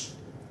much.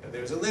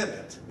 There's a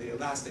limit, the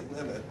elastic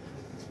limit.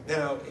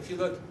 Now, if you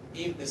look,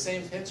 the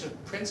same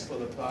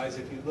principle applies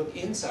if you look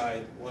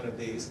inside one of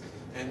these.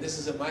 And this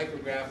is a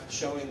micrograph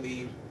showing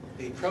the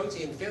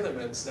protein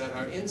filaments that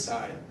are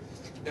inside.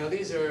 Now,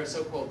 these are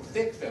so-called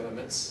thick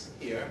filaments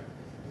here.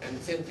 And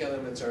thin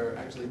filaments are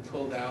actually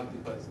pulled out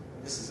because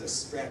this is a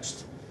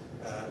stretched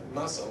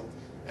muscle.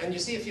 And you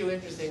see a few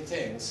interesting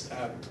things,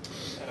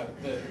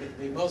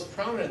 the most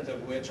prominent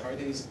of which are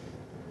these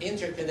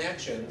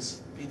interconnections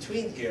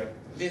between here.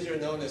 These are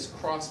known as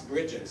cross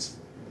bridges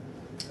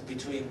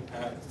between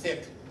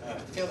thick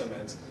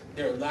filaments.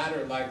 They're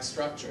ladder-like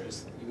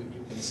structures, you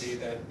can see,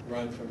 that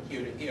run from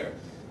here to here.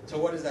 So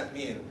what does that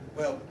mean?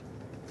 Well,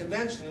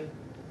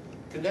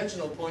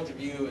 conventional point of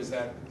view is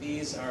that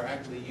these are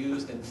actually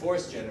used in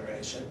force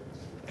generation.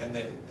 and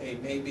they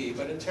may be.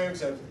 But in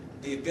terms of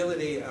the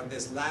ability of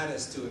this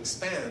lattice to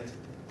expand,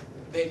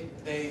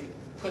 they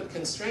put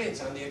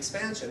constraints on the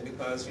expansion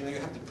because you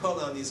have to pull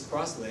on these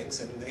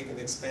crosslinks and they can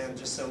expand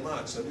just so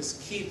much. So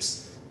this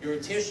keeps your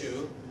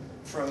tissue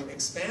from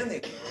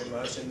expanding very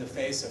much in the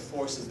face of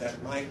forces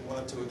that might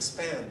want to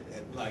expand,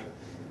 like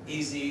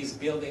EZs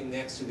building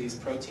next to these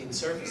protein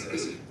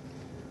surfaces.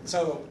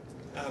 So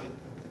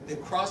the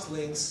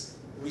crosslinks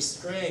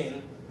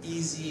restrain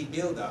EZ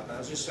buildup.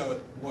 I'll just show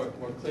it more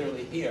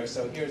clearly here.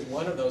 So here's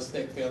one of those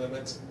thick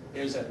filaments.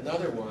 Here's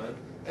another one.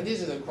 And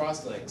these are the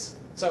crosslinks.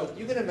 So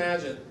you can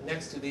imagine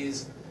next to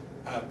these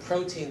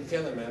protein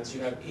filaments,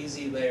 you have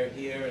EZ layer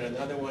here and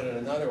another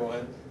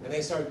one, and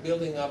they start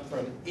building up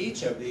from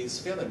each of these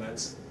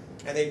filaments,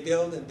 and they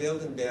build and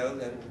build and build,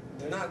 and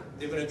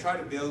they're going to try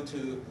to build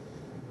to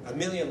 1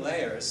 million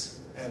layers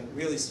and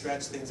really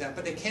stretch things out,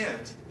 but they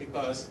can't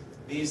because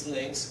these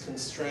links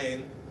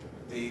constrain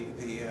the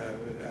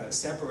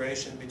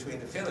separation between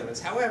the filaments.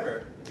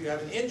 However, if you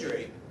have an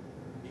injury,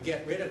 you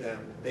get rid of them,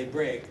 they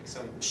break,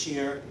 some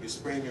shear, you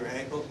sprain your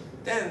ankle,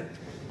 then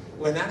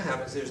when that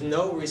happens, there's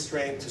no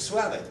restraint to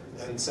swelling.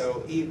 And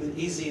so even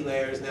EZ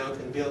layers now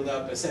can build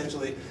up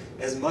essentially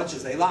as much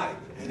as they like.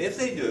 And if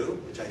they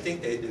do, which I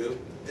think they do,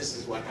 this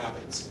is what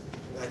happens.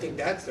 And I think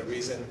that's the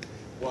reason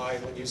why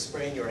when you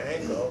sprain your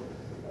ankle,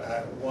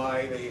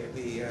 why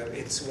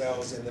it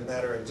swells in the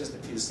matter of just a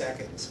few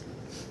seconds.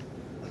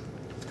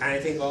 And I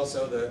think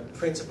also the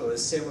principle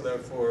is similar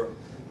for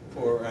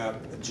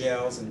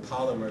gels and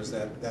polymers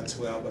that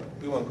swell, but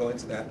we won't go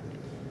into that.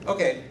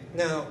 Okay,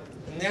 now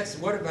next,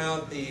 what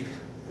about the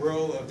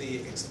role of the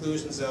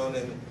exclusion zone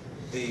in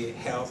the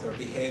health or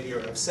behavior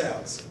of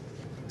cells?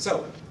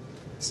 So,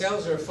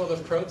 cells are full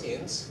of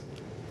proteins.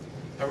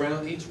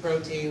 Around each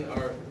protein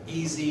are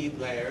EZ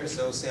layers,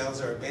 so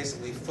cells are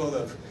basically full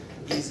of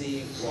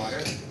EZ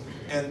water.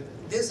 And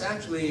this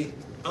actually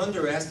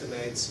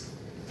underestimates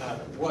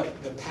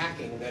what the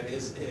packing that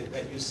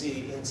you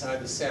see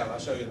inside the cell. I'll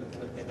show you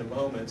in a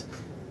moment.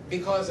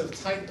 Because of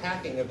tight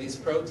packing of these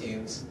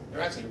proteins,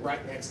 they're actually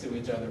right next to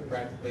each other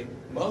practically.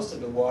 Most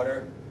of the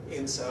water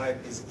inside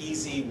is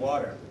EZ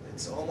water.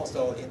 It's almost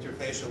all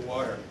interfacial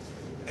water.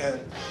 And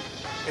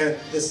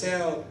the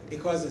cell,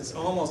 because it's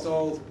almost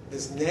all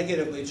this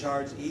negatively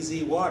charged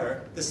EZ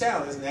water, the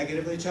cell is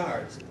negatively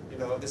charged.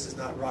 This is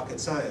not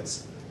rocket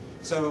science.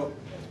 So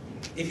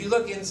if you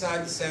look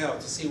inside the cell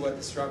to see what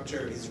the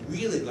structure is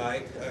really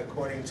like,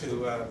 according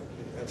to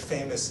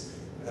famous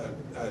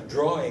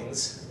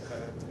drawings,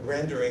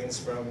 renderings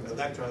from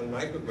electron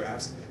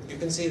micrographs, you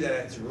can see that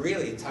it's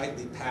really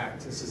tightly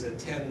packed. This is a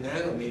 10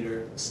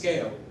 nanometer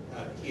scale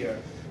here.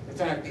 In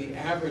fact, the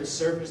average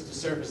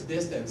surface-to-surface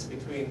distance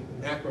between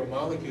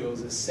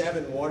macromolecules is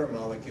 7 water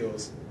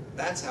molecules.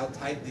 That's how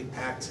tightly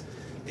packed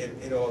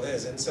it all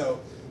is. And so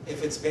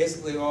if it's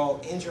basically all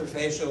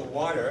interfacial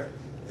water,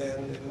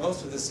 then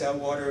most of the cell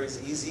water is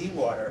EZ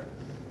water,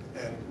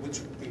 and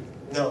which we've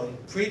known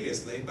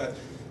previously, but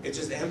it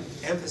just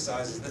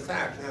emphasizes the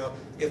fact. Now,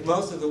 if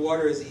most of the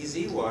water is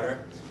EZ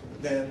water,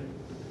 and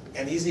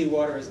EZ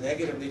water is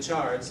negatively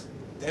charged,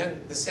 then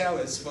the cell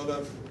is full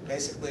of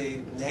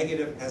basically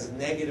has a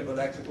negative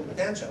electrical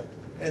potential.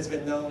 And it's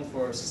been known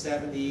for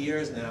 70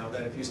 years now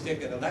that if you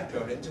stick an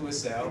electrode into a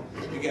cell,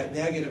 you get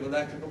negative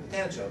electrical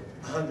potential,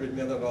 100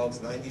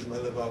 millivolts, 90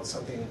 millivolts,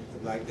 something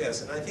like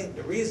this. And I think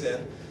the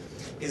reason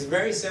is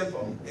very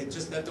simple. It's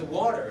just that the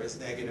water is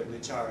negatively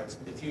charged.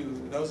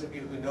 Those of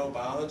you who know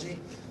biology,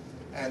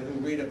 and who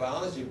read a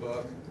biology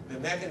book, the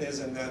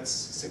mechanism that's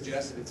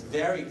suggested, it's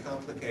very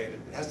complicated.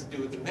 It has to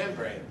do with the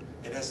membrane.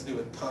 It has to do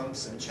with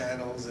pumps and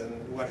channels and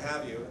what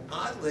have you. And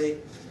oddly,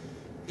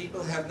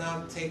 people have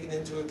not taken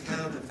into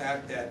account the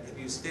fact that if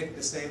you stick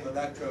the same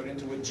electrode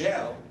into a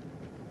gel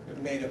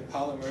made of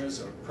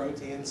polymers or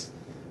proteins,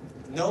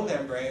 no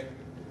membrane,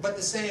 but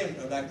the same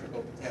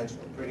electrical potential,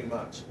 pretty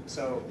much.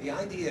 So the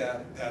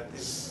idea that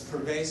is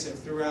pervasive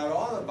throughout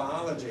all of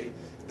biology,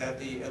 that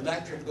the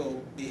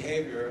electrical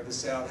behavior of the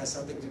cell has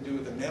something to do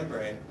with the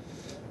membrane,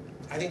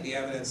 I think the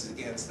evidence is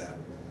against that.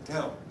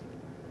 Now,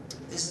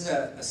 this is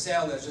a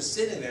cell that's just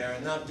sitting there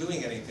and not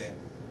doing anything.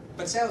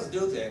 But cells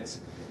do things,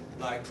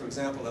 like, for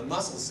example, a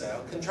muscle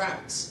cell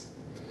contracts.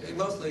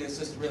 Mostly it's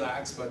just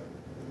relaxed, but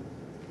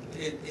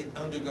it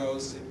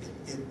undergoes,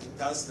 it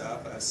does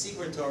stuff. A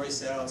secretory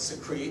cell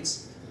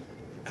secretes.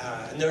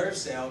 A nerve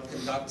cell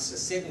conducts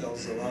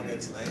signals along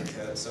its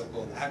length,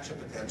 so-called action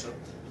potential.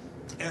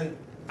 And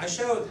I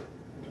showed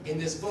in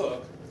this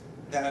book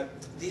that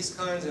these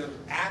kinds of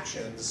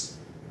actions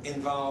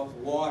involve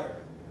water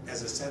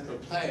as a central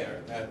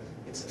player, that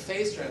it's a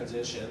phase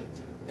transition,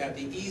 that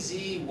the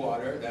EZ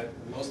water that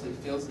mostly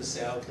fills the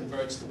cell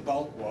converts to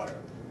bulk water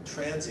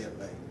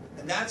transiently.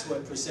 And that's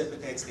what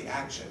precipitates the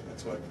action.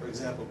 That's what, for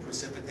example,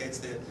 precipitates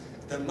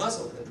the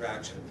muscle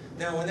contraction.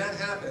 Now, when that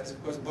happens,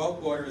 of course,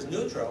 bulk water is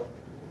neutral,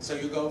 so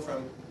you go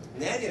from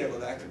negative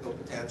electrical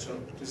potential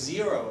to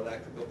 0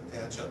 electrical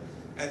potential,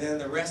 and then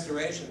the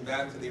restoration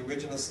back to the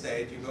original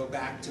state, you go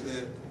back to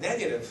the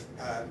negative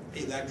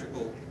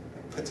electrical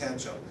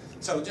potential.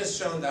 So just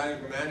shown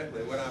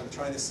diagrammatically, what I'm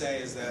trying to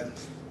say is that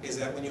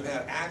when you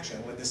have action,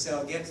 when the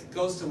cell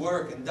goes to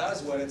work and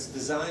does what it's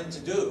designed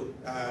to do,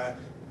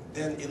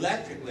 then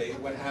electrically,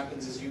 what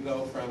happens is you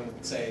go from,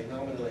 say,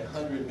 nominally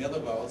 100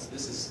 millivolts.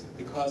 This is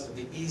because of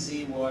the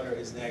EZ water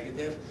is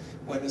negative.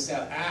 When the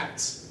cell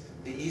acts,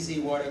 the EZ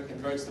water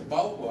converts to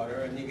bulk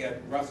water, and you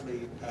get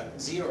roughly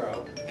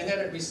 0. And then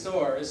it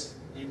restores,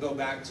 you go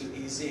back to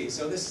EZ.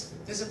 So this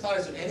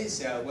applies to any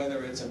cell,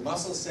 whether it's a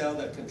muscle cell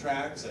that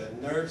contracts, a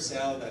nerve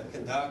cell that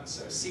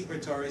conducts, or a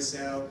secretory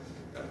cell,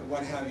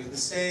 what have you. The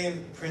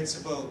same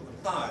principle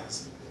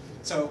applies.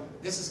 So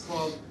this is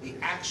called the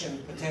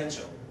action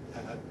potential.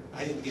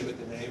 I didn't give it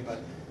the name, but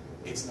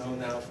it's known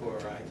now for,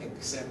 I think,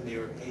 70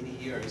 or 80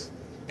 years.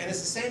 And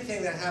it's the same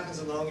thing that happens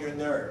along your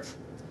nerve.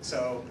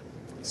 So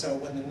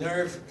when the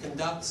nerve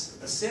conducts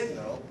a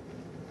signal,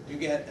 you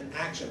get an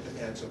action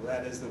potential.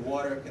 That is, the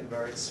water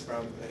converts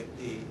from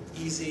the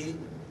EZ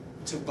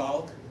to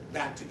bulk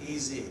back to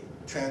EZ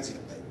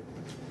transiently.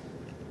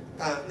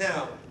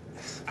 Now,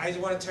 I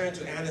want to turn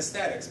to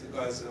anesthetics,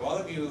 because all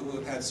of you who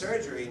have had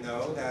surgery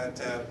know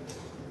that,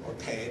 or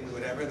pain,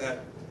 whatever,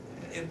 that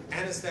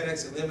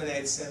anesthetics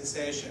eliminates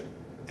sensation,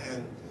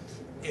 and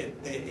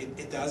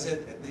it does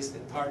it, at least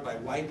in part, by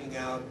wiping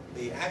out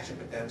the action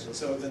potential.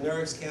 So if the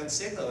nerves can't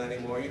signal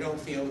anymore, you don't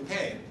feel the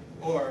pain,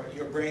 or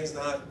your brain's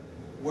not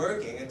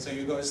working, and so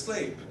you go to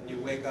sleep, and you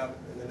wake up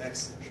in the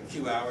next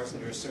few hours,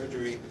 and your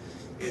surgery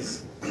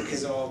is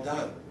all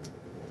done.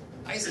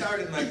 I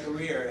started my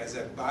career as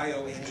a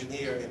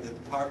bioengineer in the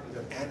Department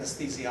of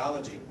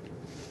Anesthesiology.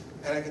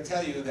 And I can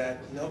tell you that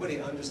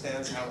nobody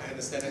understands how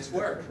anesthetics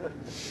work.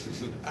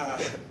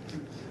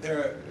 There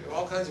are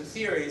all kinds of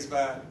theories,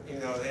 but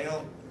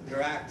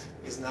their act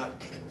is not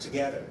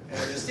together. And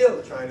they're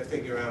still trying to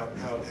figure out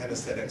how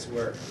anesthetics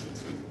work.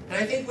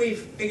 And I think we've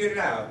figured it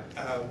out.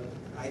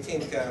 I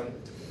think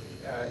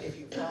if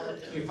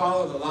you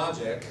follow the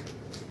logic,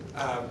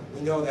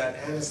 we know that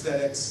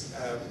anesthetics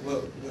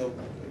will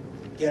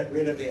get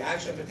rid of the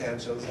action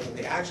potentials, and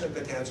the action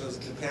potentials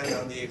depend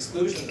on the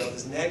exclusion zone,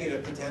 this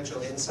negative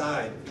potential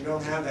inside. If you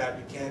don't have that,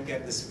 you can't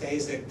get this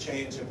phasic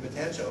change in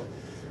potential.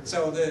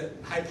 So the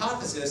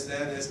hypothesis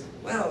then is,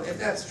 well, if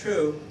that's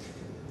true,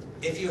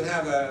 if you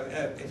have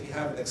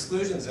an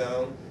exclusion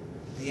zone,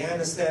 the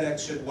anesthetic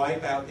should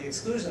wipe out the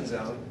exclusion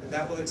zone, and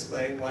that will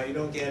explain why you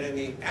don't get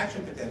any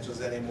action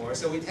potentials anymore.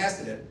 So we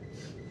tested it.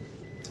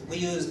 We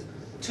used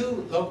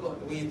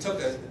we took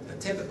a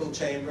typical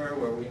chamber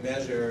where we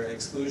measure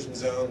exclusion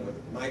zone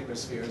with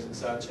microspheres and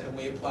such, and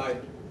we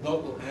applied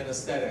local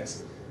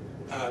anesthetics.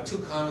 Two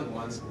common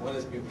ones. One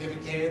is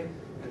bupivacaine,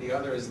 and the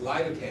other is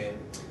lidocaine.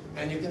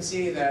 And you can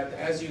see that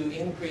as you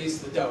increase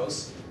the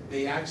dose,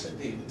 the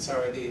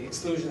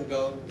exclusion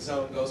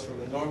zone goes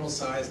from a normal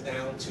size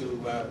down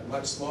to a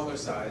much smaller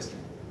size.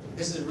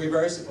 This is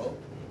reversible,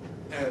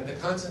 and the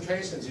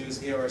concentrations used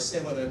here are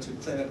similar to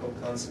clinical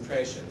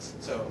concentrations.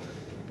 So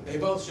they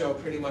both show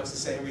pretty much the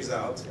same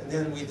result. And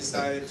then we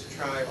decided to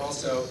try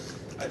also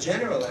a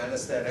general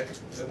anesthetic,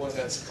 the one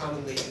that's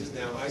commonly used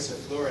now,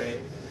 isoflurane,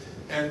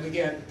 and we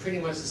get pretty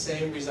much the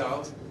same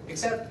result,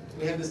 except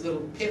we have this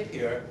little pip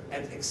here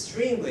at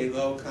extremely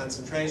low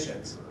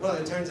concentrations. Well,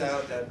 it turns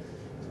out that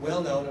it's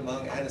well known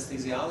among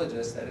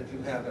anesthesiologists that if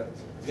you have a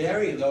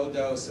very low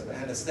dose of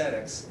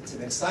anesthetics, it's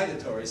an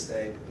excitatory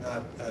state,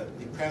 not a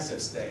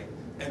depressive state.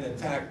 And in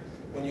fact,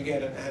 when you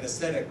get an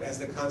anesthetic, as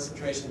the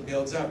concentration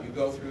builds up, you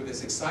go through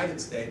this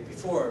excited state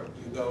before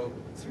you go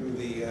through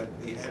the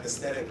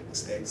anesthetic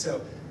state.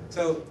 So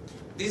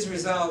these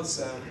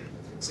results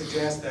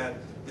suggest that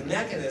the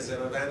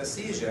mechanism of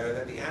anesthesia,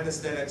 that the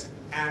anesthetics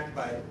act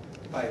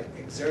by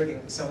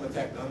exerting some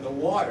effect on the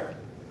water.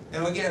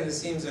 Now again,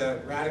 this seems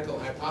a radical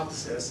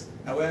hypothesis.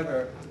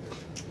 However,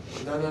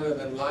 none other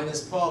than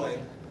Linus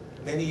Pauling,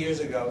 many years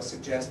ago,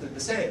 suggested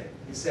the same.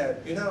 He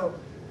said,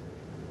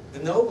 the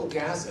noble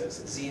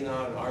gases,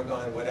 xenon,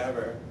 argon,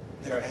 whatever,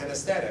 they're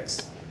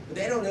anesthetics, but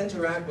they don't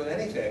interact with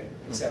anything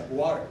except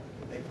water.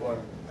 They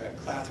form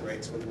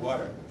clathrates with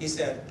water. He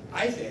said,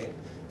 I think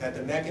that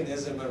the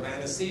mechanism of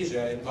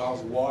anesthesia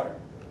involves water.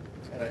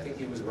 And I think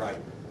he was right.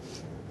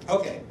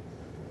 Okay,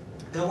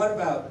 now what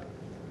about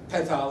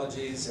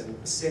pathologies and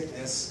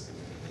sickness?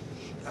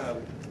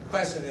 The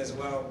question is,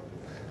 well,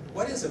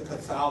 what is a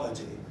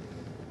pathology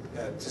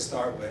to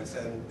start with?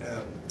 And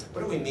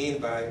what do we mean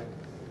by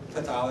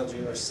pathology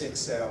or sick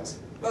cells?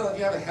 Well, if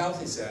you have a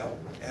healthy cell,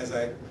 as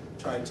I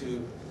tried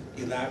to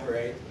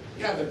elaborate,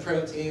 you have the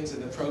proteins,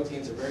 and the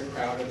proteins are very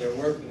crowded, they're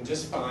working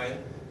just fine,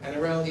 and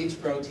around each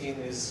protein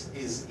is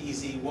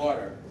EZ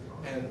water.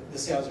 And the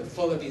cells are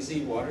full of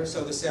EZ water,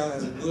 so the cell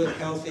has a good,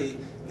 healthy,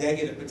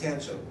 negative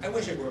potential. I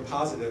wish it were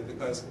positive,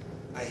 because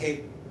I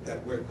hate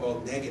that we're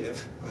called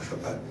negative,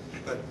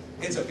 but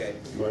it's okay.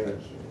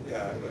 Minus.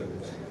 Yeah,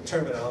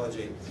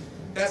 terminology.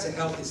 That's a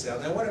healthy cell.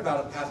 Now what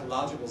about a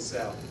pathological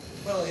cell?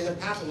 Well, in a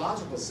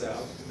pathological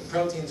cell, the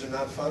proteins are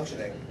not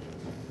functioning.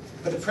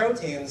 But the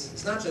proteins,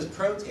 it's not just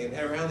protein.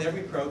 Around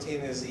every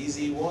protein is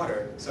EZ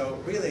water. So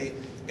really,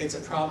 it's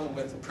a problem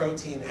with the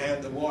protein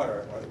and the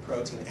water, or the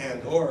protein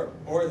and or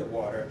the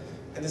water.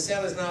 and the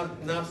cell is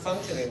not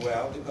functioning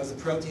well because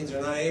the proteins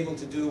are not able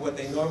to do what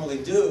they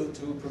normally do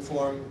to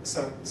perform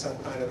some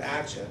kind of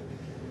action.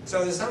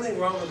 So there's something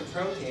wrong with the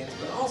proteins,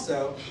 but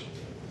also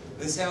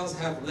the cells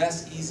have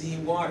less EZ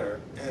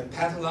water, and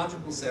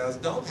pathological cells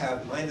don't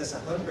have minus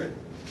 100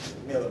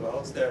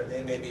 millivolts.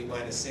 They may be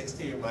minus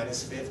 60 or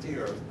minus 50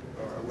 or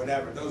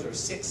whatever. Those are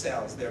sick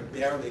cells. They're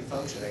barely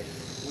functioning.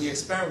 We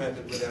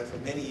experimented with them for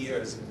many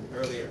years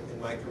earlier in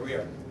my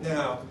career.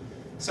 Now,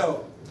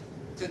 so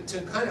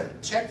to kind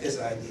of check this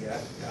idea,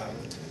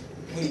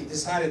 we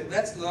decided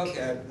let's look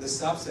at the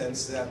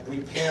substance that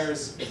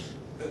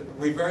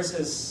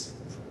reverses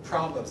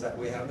problems that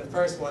we have. The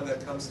first one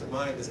that comes to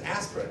mind is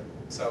aspirin.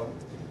 So,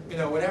 you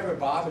know, whatever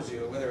bothers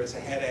you, whether it's a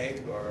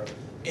headache or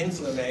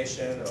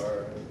inflammation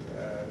or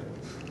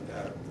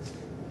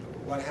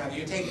what have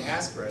you, take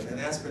aspirin, and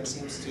aspirin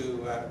seems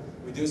to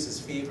reduces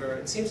fever.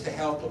 It seems to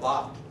help a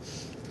lot.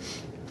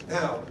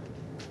 Now,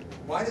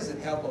 why does it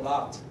help a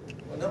lot?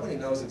 Well, nobody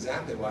knows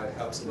exactly why it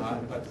helps a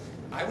lot, but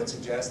I would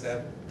suggest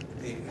that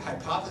the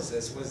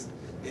hypothesis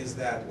is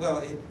that,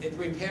 well, it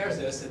repairs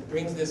this, it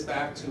brings this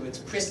back to its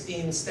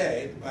pristine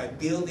state by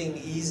building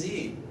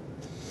EZ,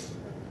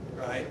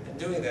 right, and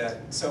doing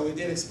that. So we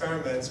did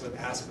experiments with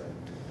aspirin,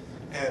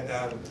 and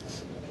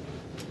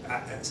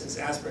since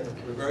aspirin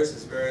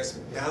reverses various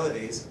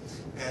maladies,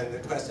 and the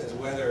question is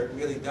whether it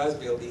really does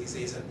build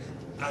EZs. And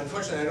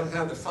unfortunately, I don't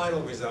have the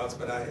final results,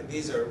 but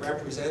these are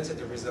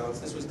representative results.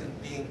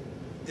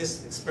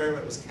 This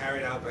experiment was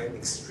carried out by an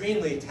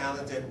extremely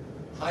talented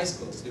high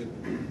school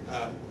student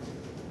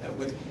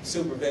with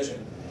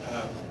supervision.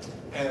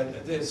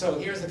 So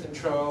here's the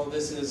control.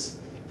 This is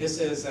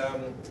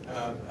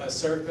a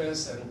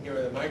surface, and here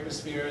are the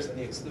microspheres, and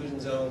the exclusion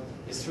zone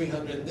is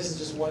 300. And this is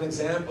just one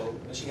example,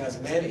 and she has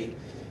many.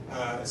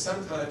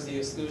 Sometimes the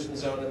exclusion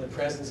zone in the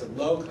presence of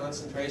low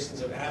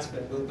concentrations of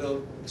aspirin will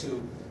build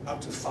to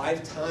up to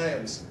 5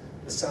 times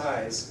the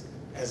size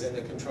as in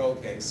the control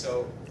case.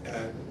 So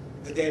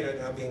the data are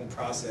now being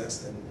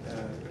processed and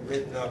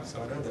written up,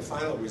 so I don't have the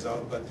final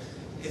result, but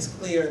it's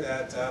clear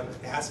that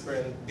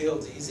aspirin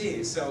builds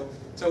EZ.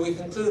 So we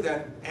conclude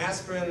that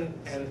aspirin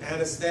and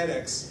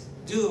anesthetics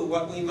do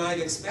what we might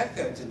expect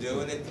them to do,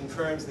 and it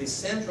confirms the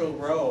central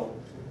role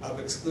of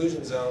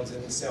exclusion zones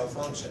in cell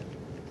function.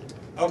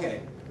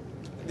 Okay,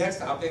 next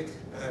topic,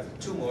 I have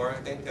 2 more,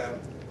 I think,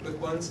 quick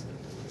ones.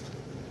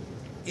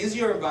 Is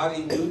your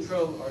body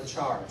neutral or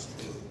charged?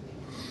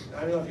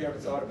 I don't know if you ever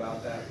thought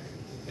about that.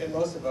 And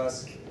most of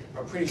us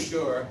are pretty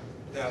sure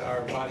that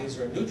our bodies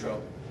are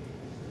neutral,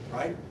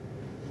 right?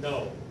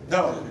 No.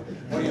 No.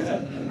 What do you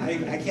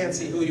think? I can't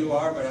see who you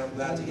are, but I'm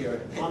glad to hear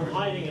it. I'm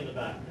hiding in the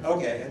back.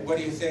 Okay, and what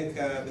do you think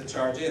the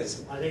charge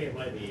is? I think it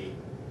might be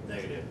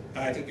negative.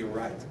 I think you're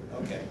right.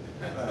 Okay.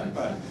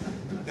 But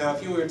now,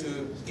 if you were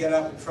to get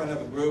up in front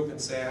of a group and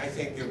say, I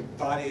think your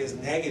body is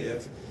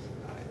negative,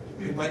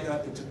 it might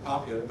not be too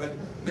popular, but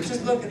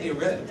just look at the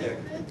arithmetic.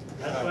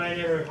 That's why I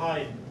never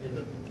hide in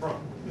the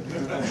front.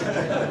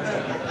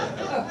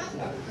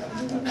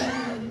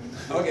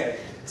 Okay,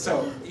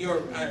 so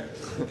you're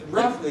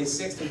roughly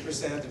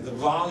 60% of the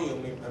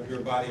volume of your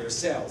body are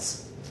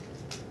cells.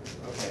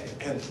 Okay,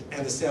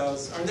 and the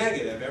cells are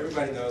negative.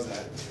 Everybody knows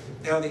that.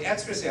 Now, the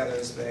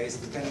extracellular space,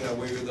 depending on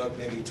where you look,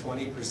 maybe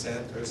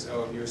 20% or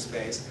so of your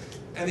space.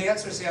 And the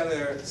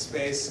extracellular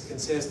space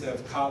consists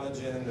of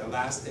collagen,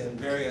 elastin,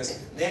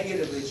 various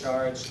negatively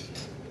charged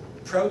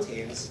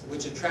proteins,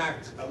 which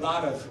attract a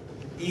lot of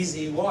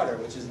EZ water,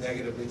 which is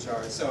negatively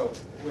charged. So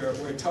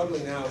we're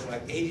totally now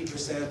like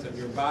 80% of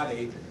your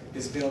body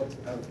is built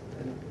of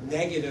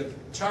negative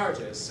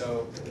charges.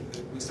 So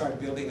we start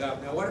building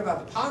up. Now, what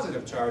about the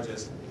positive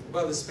charges?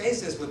 Well, the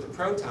spaces with the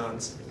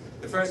protons,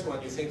 the first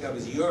one you think of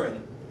is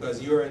urine,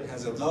 because urine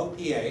has a low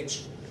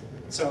pH.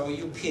 So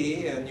you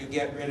pee and you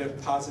get rid of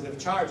positive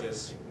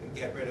charges. You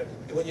get rid of,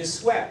 when you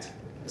sweat,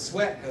 the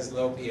sweat has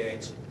low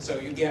pH, so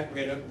you get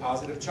rid of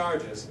positive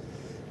charges.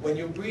 When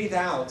you breathe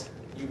out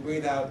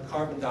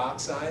carbon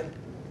dioxide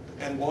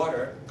and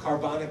water,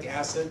 carbonic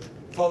acid,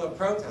 full of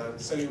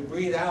protons, so you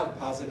breathe out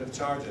positive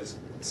charges.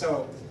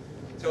 So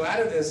out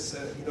of this,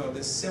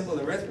 this simple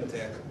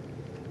arithmetic,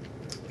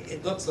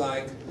 it looks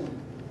like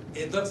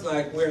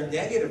we're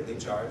negatively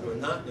charged, we're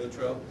not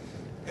neutral.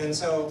 And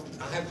so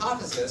a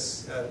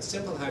hypothesis, a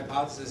simple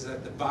hypothesis,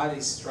 that the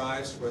body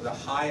strives for the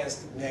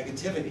highest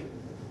negativity.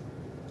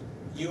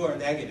 You are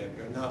negative,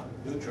 you're not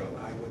neutral,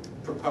 I would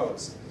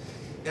propose.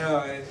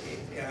 Now,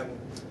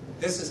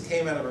 this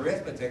came out of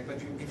arithmetic,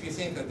 but if you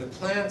think of the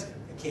plant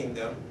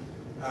kingdom,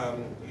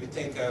 you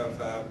think of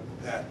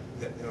that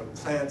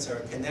plants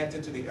are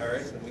connected to the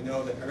earth, and we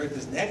know that earth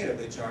is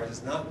negatively charged,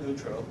 it's not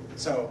neutral.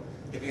 So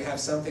if you have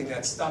something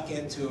that's stuck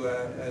into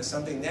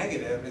something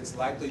negative, it's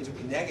likely to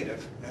be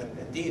negative. And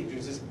indeed, you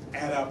just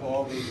add up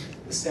all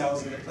the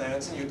cells in the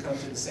plants and you come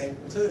to the same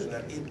conclusion,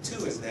 that it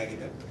too is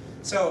negative.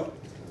 So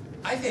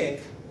I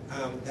think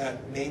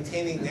that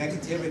maintaining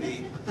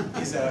negativity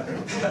is a...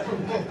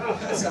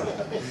 so,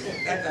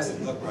 that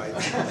doesn't look right.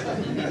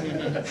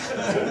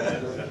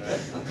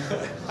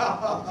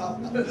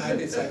 I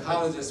think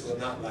psychologists will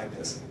not like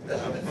this.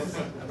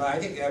 But I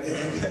think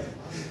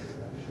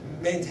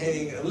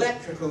maintaining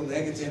electrical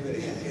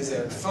negativity is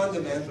a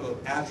fundamental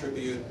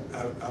attribute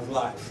of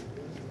life.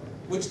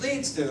 Which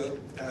leads to,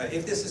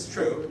 if this is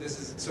true, this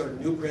is a sort of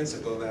new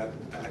principle that,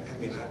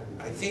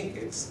 I think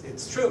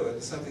it's true.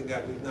 It's something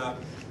that we've not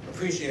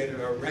appreciated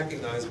or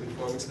recognized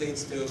before, which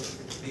leads to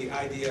the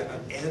idea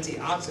of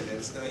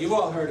antioxidants. Now, you've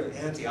all heard of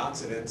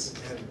antioxidants,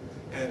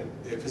 and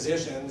the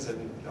physicians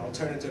and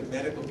alternative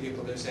medical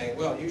people, they're saying,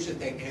 well, you should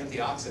take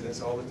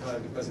antioxidants all the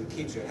time because it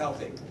keeps you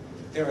healthy.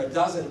 There are a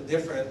dozen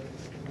different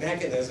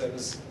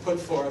mechanisms put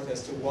forth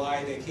as to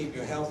why they keep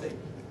you healthy.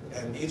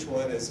 And each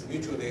one is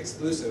mutually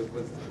exclusive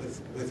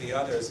with the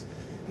others.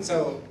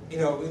 So, we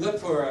look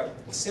for a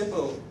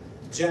simple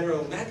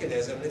general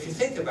mechanism. And if you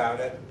think about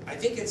it, I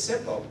think it's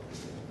simple.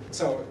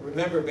 So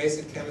remember,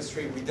 basic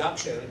chemistry,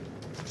 reduction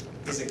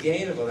is a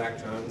gain of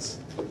electrons,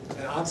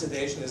 and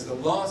oxidation is the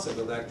loss of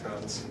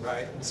electrons,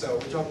 right? And so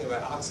we're talking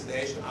about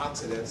oxidation,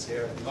 oxidants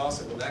here, loss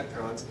of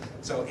electrons.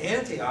 So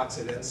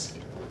antioxidants,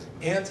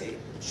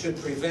 should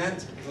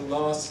prevent the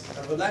loss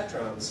of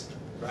electrons,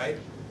 right?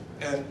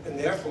 And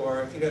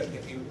therefore,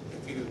 if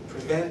you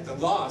prevent the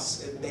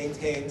loss, it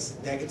maintains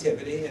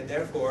negativity, and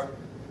therefore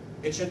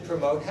it should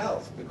promote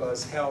health,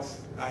 because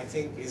health, I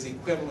think, is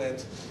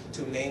equivalent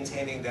to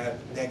maintaining that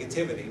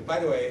negativity. By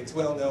the way, it's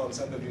well known,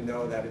 some of you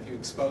know, that if you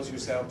expose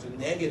yourself to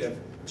negative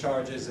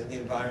charges in the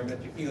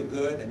environment, you feel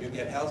good and you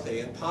get healthy,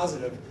 and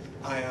positive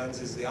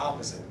ions is the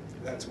opposite.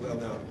 That's well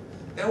known.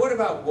 Now, what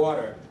about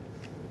water?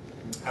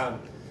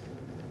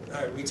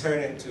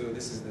 Returning to,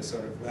 this is the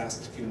sort of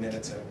last few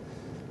minutes of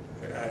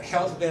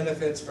health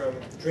benefits from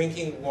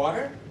drinking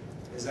water.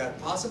 Is that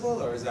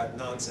possible, or is that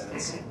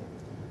nonsense?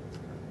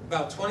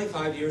 About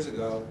 25 years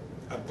ago,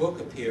 a book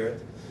appeared.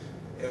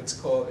 It's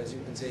called, as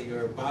you can see,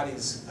 Your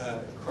Body's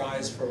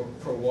Cries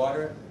for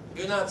Water.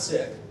 You're not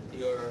sick,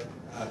 you're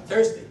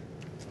thirsty.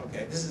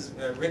 Okay, this is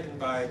written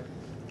by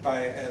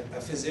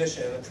a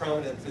physician, a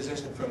prominent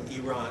physician from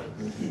Iran,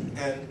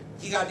 and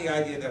he got the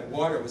idea that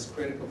water was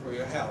critical for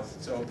your health.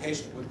 So a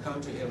patient would come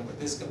to him with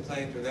this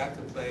complaint or that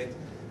complaint,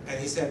 and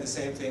he said the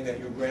same thing that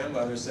your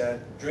grandmother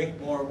said: drink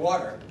more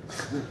water.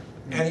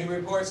 And he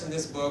reports in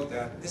this book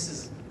that this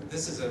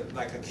is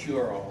like a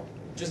cure-all.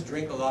 Just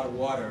drink a lot of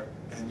water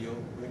and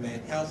you'll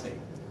remain healthy.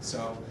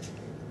 So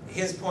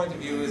his point of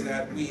view is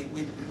that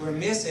we're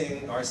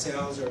missing, our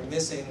cells are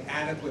missing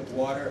adequate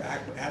water,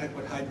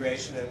 adequate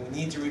hydration, and we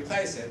need to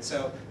replace it.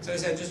 So he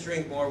said, just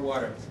drink more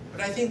water.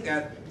 But I think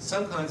that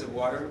some kinds of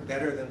water are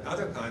better than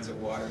other kinds of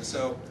water.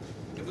 So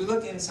if we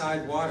look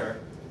inside water,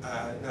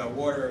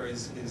 water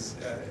is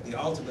the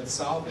ultimate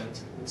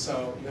solvent. And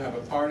so you have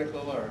a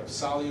particle or a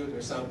solute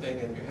or something,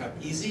 and you have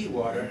EZ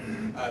water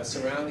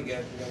surrounding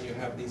it, and then you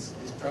have these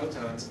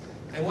protons.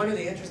 And one of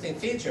the interesting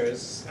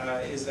features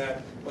is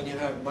that when you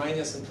have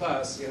minus and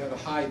plus, you have a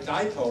high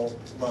dipole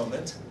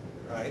moment,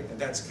 right? And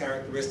that's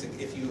characteristic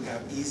if you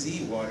have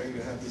EZ water,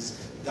 you have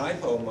these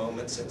dipole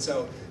moments. And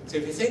so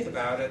if you think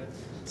about it,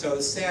 so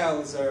the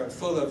cells are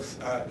full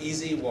of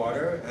EZ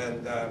water,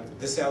 and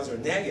the cells are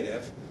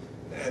negative,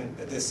 and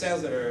the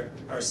cells that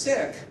are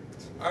sick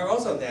are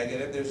also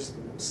negative. They're just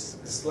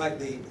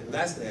slightly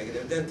less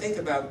negative. Then think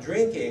about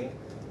drinking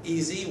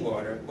EZ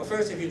water. Well,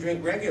 first, if you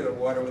drink regular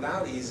water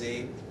without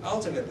EZ,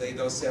 ultimately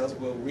those cells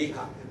will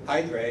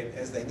rehydrate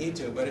as they need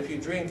to. But if you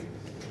drink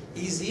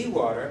EZ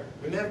water,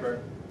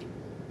 remember,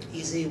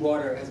 EZ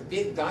water has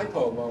big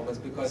dipole moments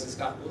because it's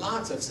got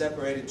lots of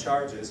separated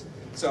charges.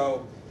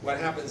 So what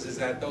happens is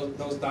that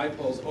those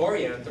dipoles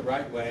orient the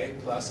right way,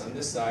 plus on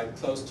this side,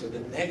 close to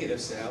the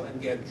negative cell,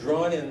 and get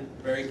drawn in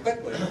very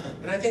quickly.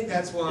 And I think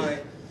that's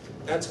why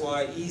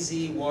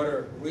EZ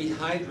water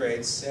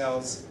rehydrates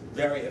cells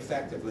very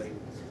effectively.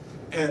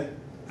 And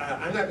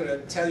I'm not going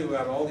to tell you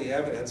about all the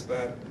evidence,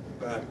 but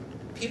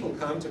people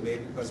come to me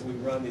because we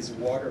run these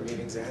water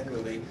meetings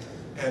annually,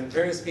 and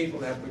various people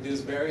have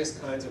produced various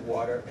kinds of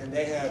water, and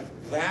they have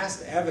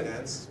vast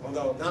evidence,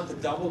 although not the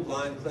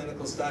double-blind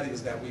clinical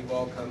studies that we've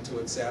all come to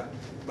accept,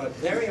 but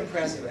very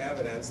impressive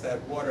evidence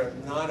that water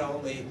not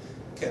only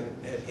can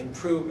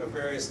improve of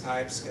various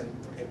types, can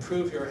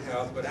improve your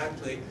health, but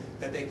actually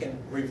that they can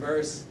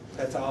reverse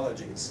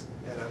pathologies.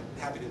 And I'm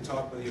happy to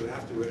talk with you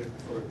afterward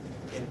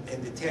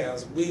in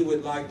details. We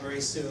would like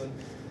very soon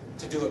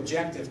to do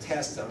objective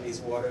tests on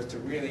these waters to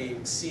really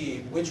see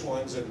which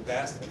ones are the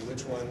best and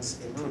which ones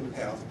improve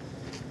health.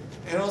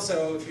 And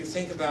also, if you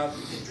think about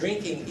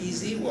drinking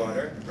EZ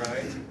water,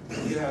 right,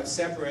 you have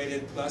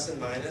separated plus and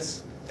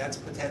minus, that's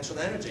potential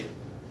energy.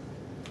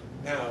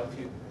 Now,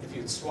 if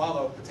you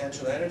swallow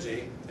potential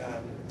energy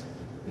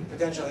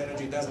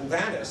doesn't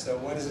vanish, so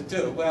what does it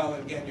do? Well,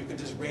 again, you could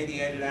just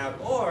radiate it out,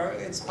 or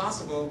it's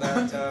possible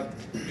that,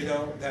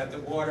 that the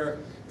water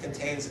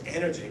contains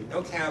energy,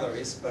 no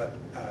calories, but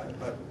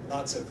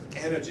lots of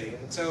energy.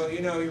 And so, you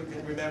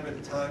can remember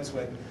the times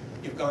when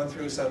you've gone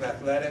through some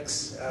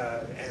athletics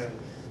and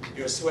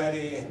you're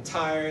sweaty and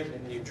tired,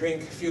 and you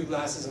drink a few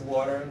glasses of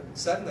water, and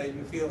suddenly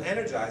you feel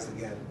energized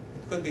again.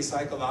 It could be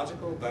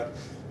psychological, but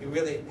you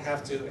really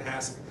have to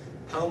ask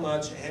how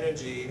much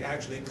energy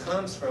actually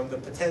comes from the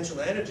potential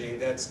energy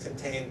that's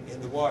contained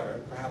in the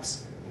water,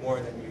 perhaps more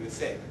than you would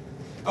think.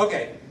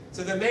 Okay,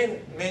 so the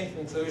main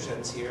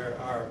conclusions here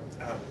are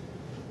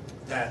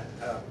that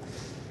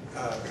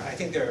I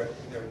think there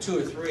are two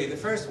or three. The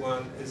first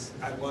one is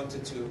I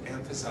wanted to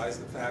emphasize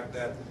the fact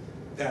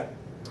that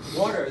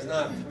water is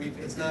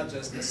it's not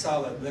just a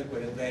solid,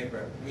 liquid, and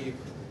vapor. We've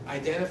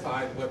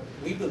identified what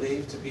we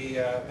believe to be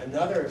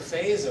another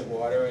phase of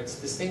water. It's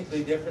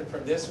distinctly different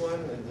from this one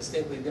and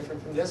distinctly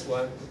different from this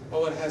one.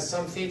 Well, it has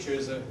some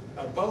features of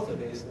both of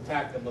these. In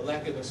fact, the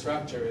molecular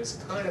structure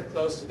is kind of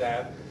close to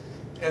that.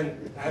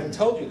 And I haven't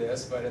told you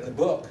this, but in the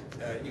book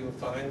you will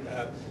find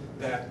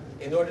that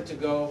in order to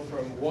go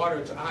from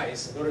water to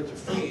ice, in order to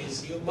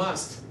freeze, you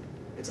must.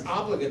 It's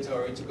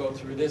obligatory to go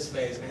through this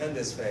phase and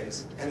this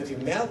phase. And if you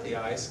melt the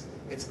ice,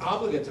 it's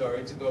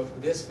obligatory to go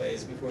through this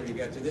phase before you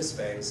get to this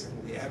phase.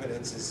 And the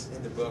evidence is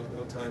in the book,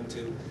 no time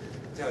to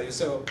tell you.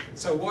 So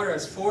water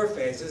has 4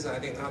 phases, I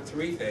think not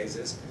 3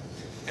 phases.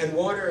 And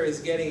water is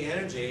getting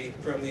energy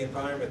from the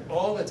environment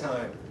all the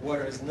time.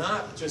 Water is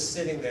not just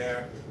sitting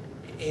there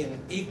in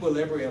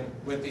equilibrium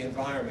with the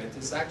environment.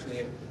 It's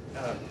actually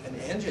an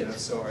engine of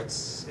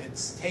sorts.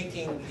 It's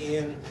taking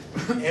in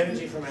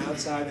energy from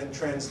outside and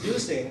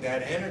transducing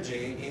that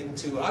energy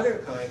into other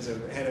kinds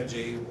of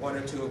energy, 1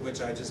 or 2 of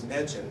which I just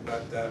mentioned,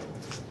 but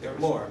there are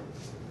more.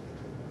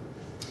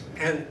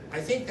 And I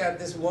think that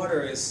this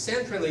water is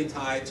centrally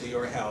tied to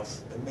your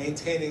health, and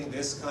maintaining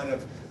this kind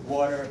of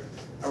water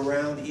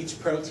around each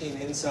protein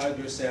inside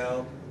your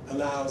cell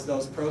allows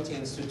those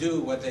proteins to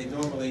do what they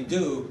normally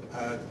do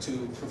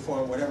to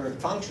perform whatever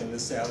function the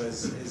cell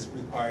is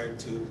required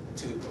to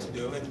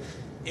do. And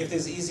if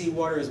this easy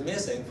water is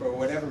missing for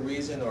whatever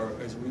reason or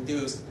is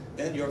reduced,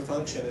 then your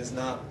function is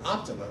not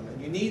optimum.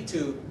 And you need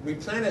to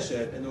replenish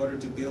it in order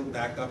to build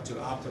back up to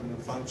optimum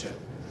function.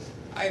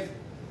 I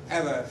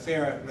have a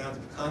fair amount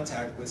of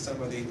contact with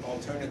some of the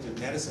alternative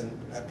medicine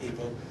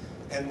people,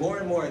 and more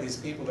of these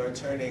people are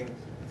turning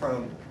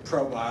from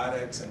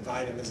probiotics and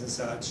vitamins and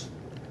such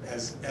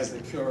as the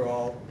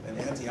cure-all and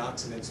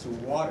antioxidants to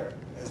water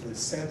as the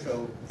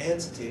central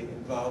entity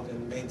involved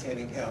in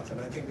maintaining health. And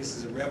I think this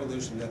is a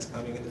revolution that's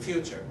coming in the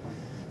future.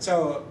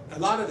 So a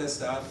lot of this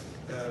stuff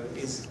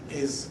is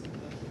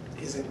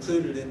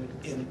included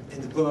in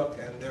the book,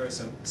 and there are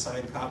some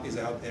signed copies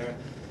out there.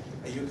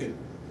 You could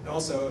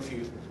also, if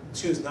you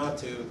choose not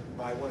to,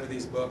 buy one of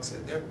these books.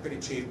 They're pretty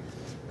cheap.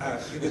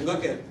 You can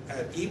look at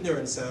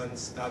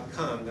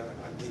ebnerandsons.com,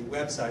 the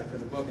website for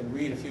the book, and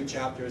read a few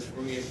chapters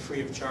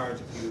free of charge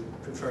if you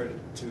prefer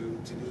to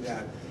do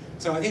that.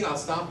 So I think I'll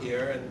stop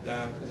here, and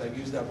because I've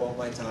used up all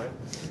my time,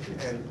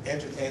 and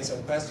entertain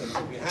some questions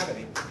if you have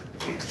any.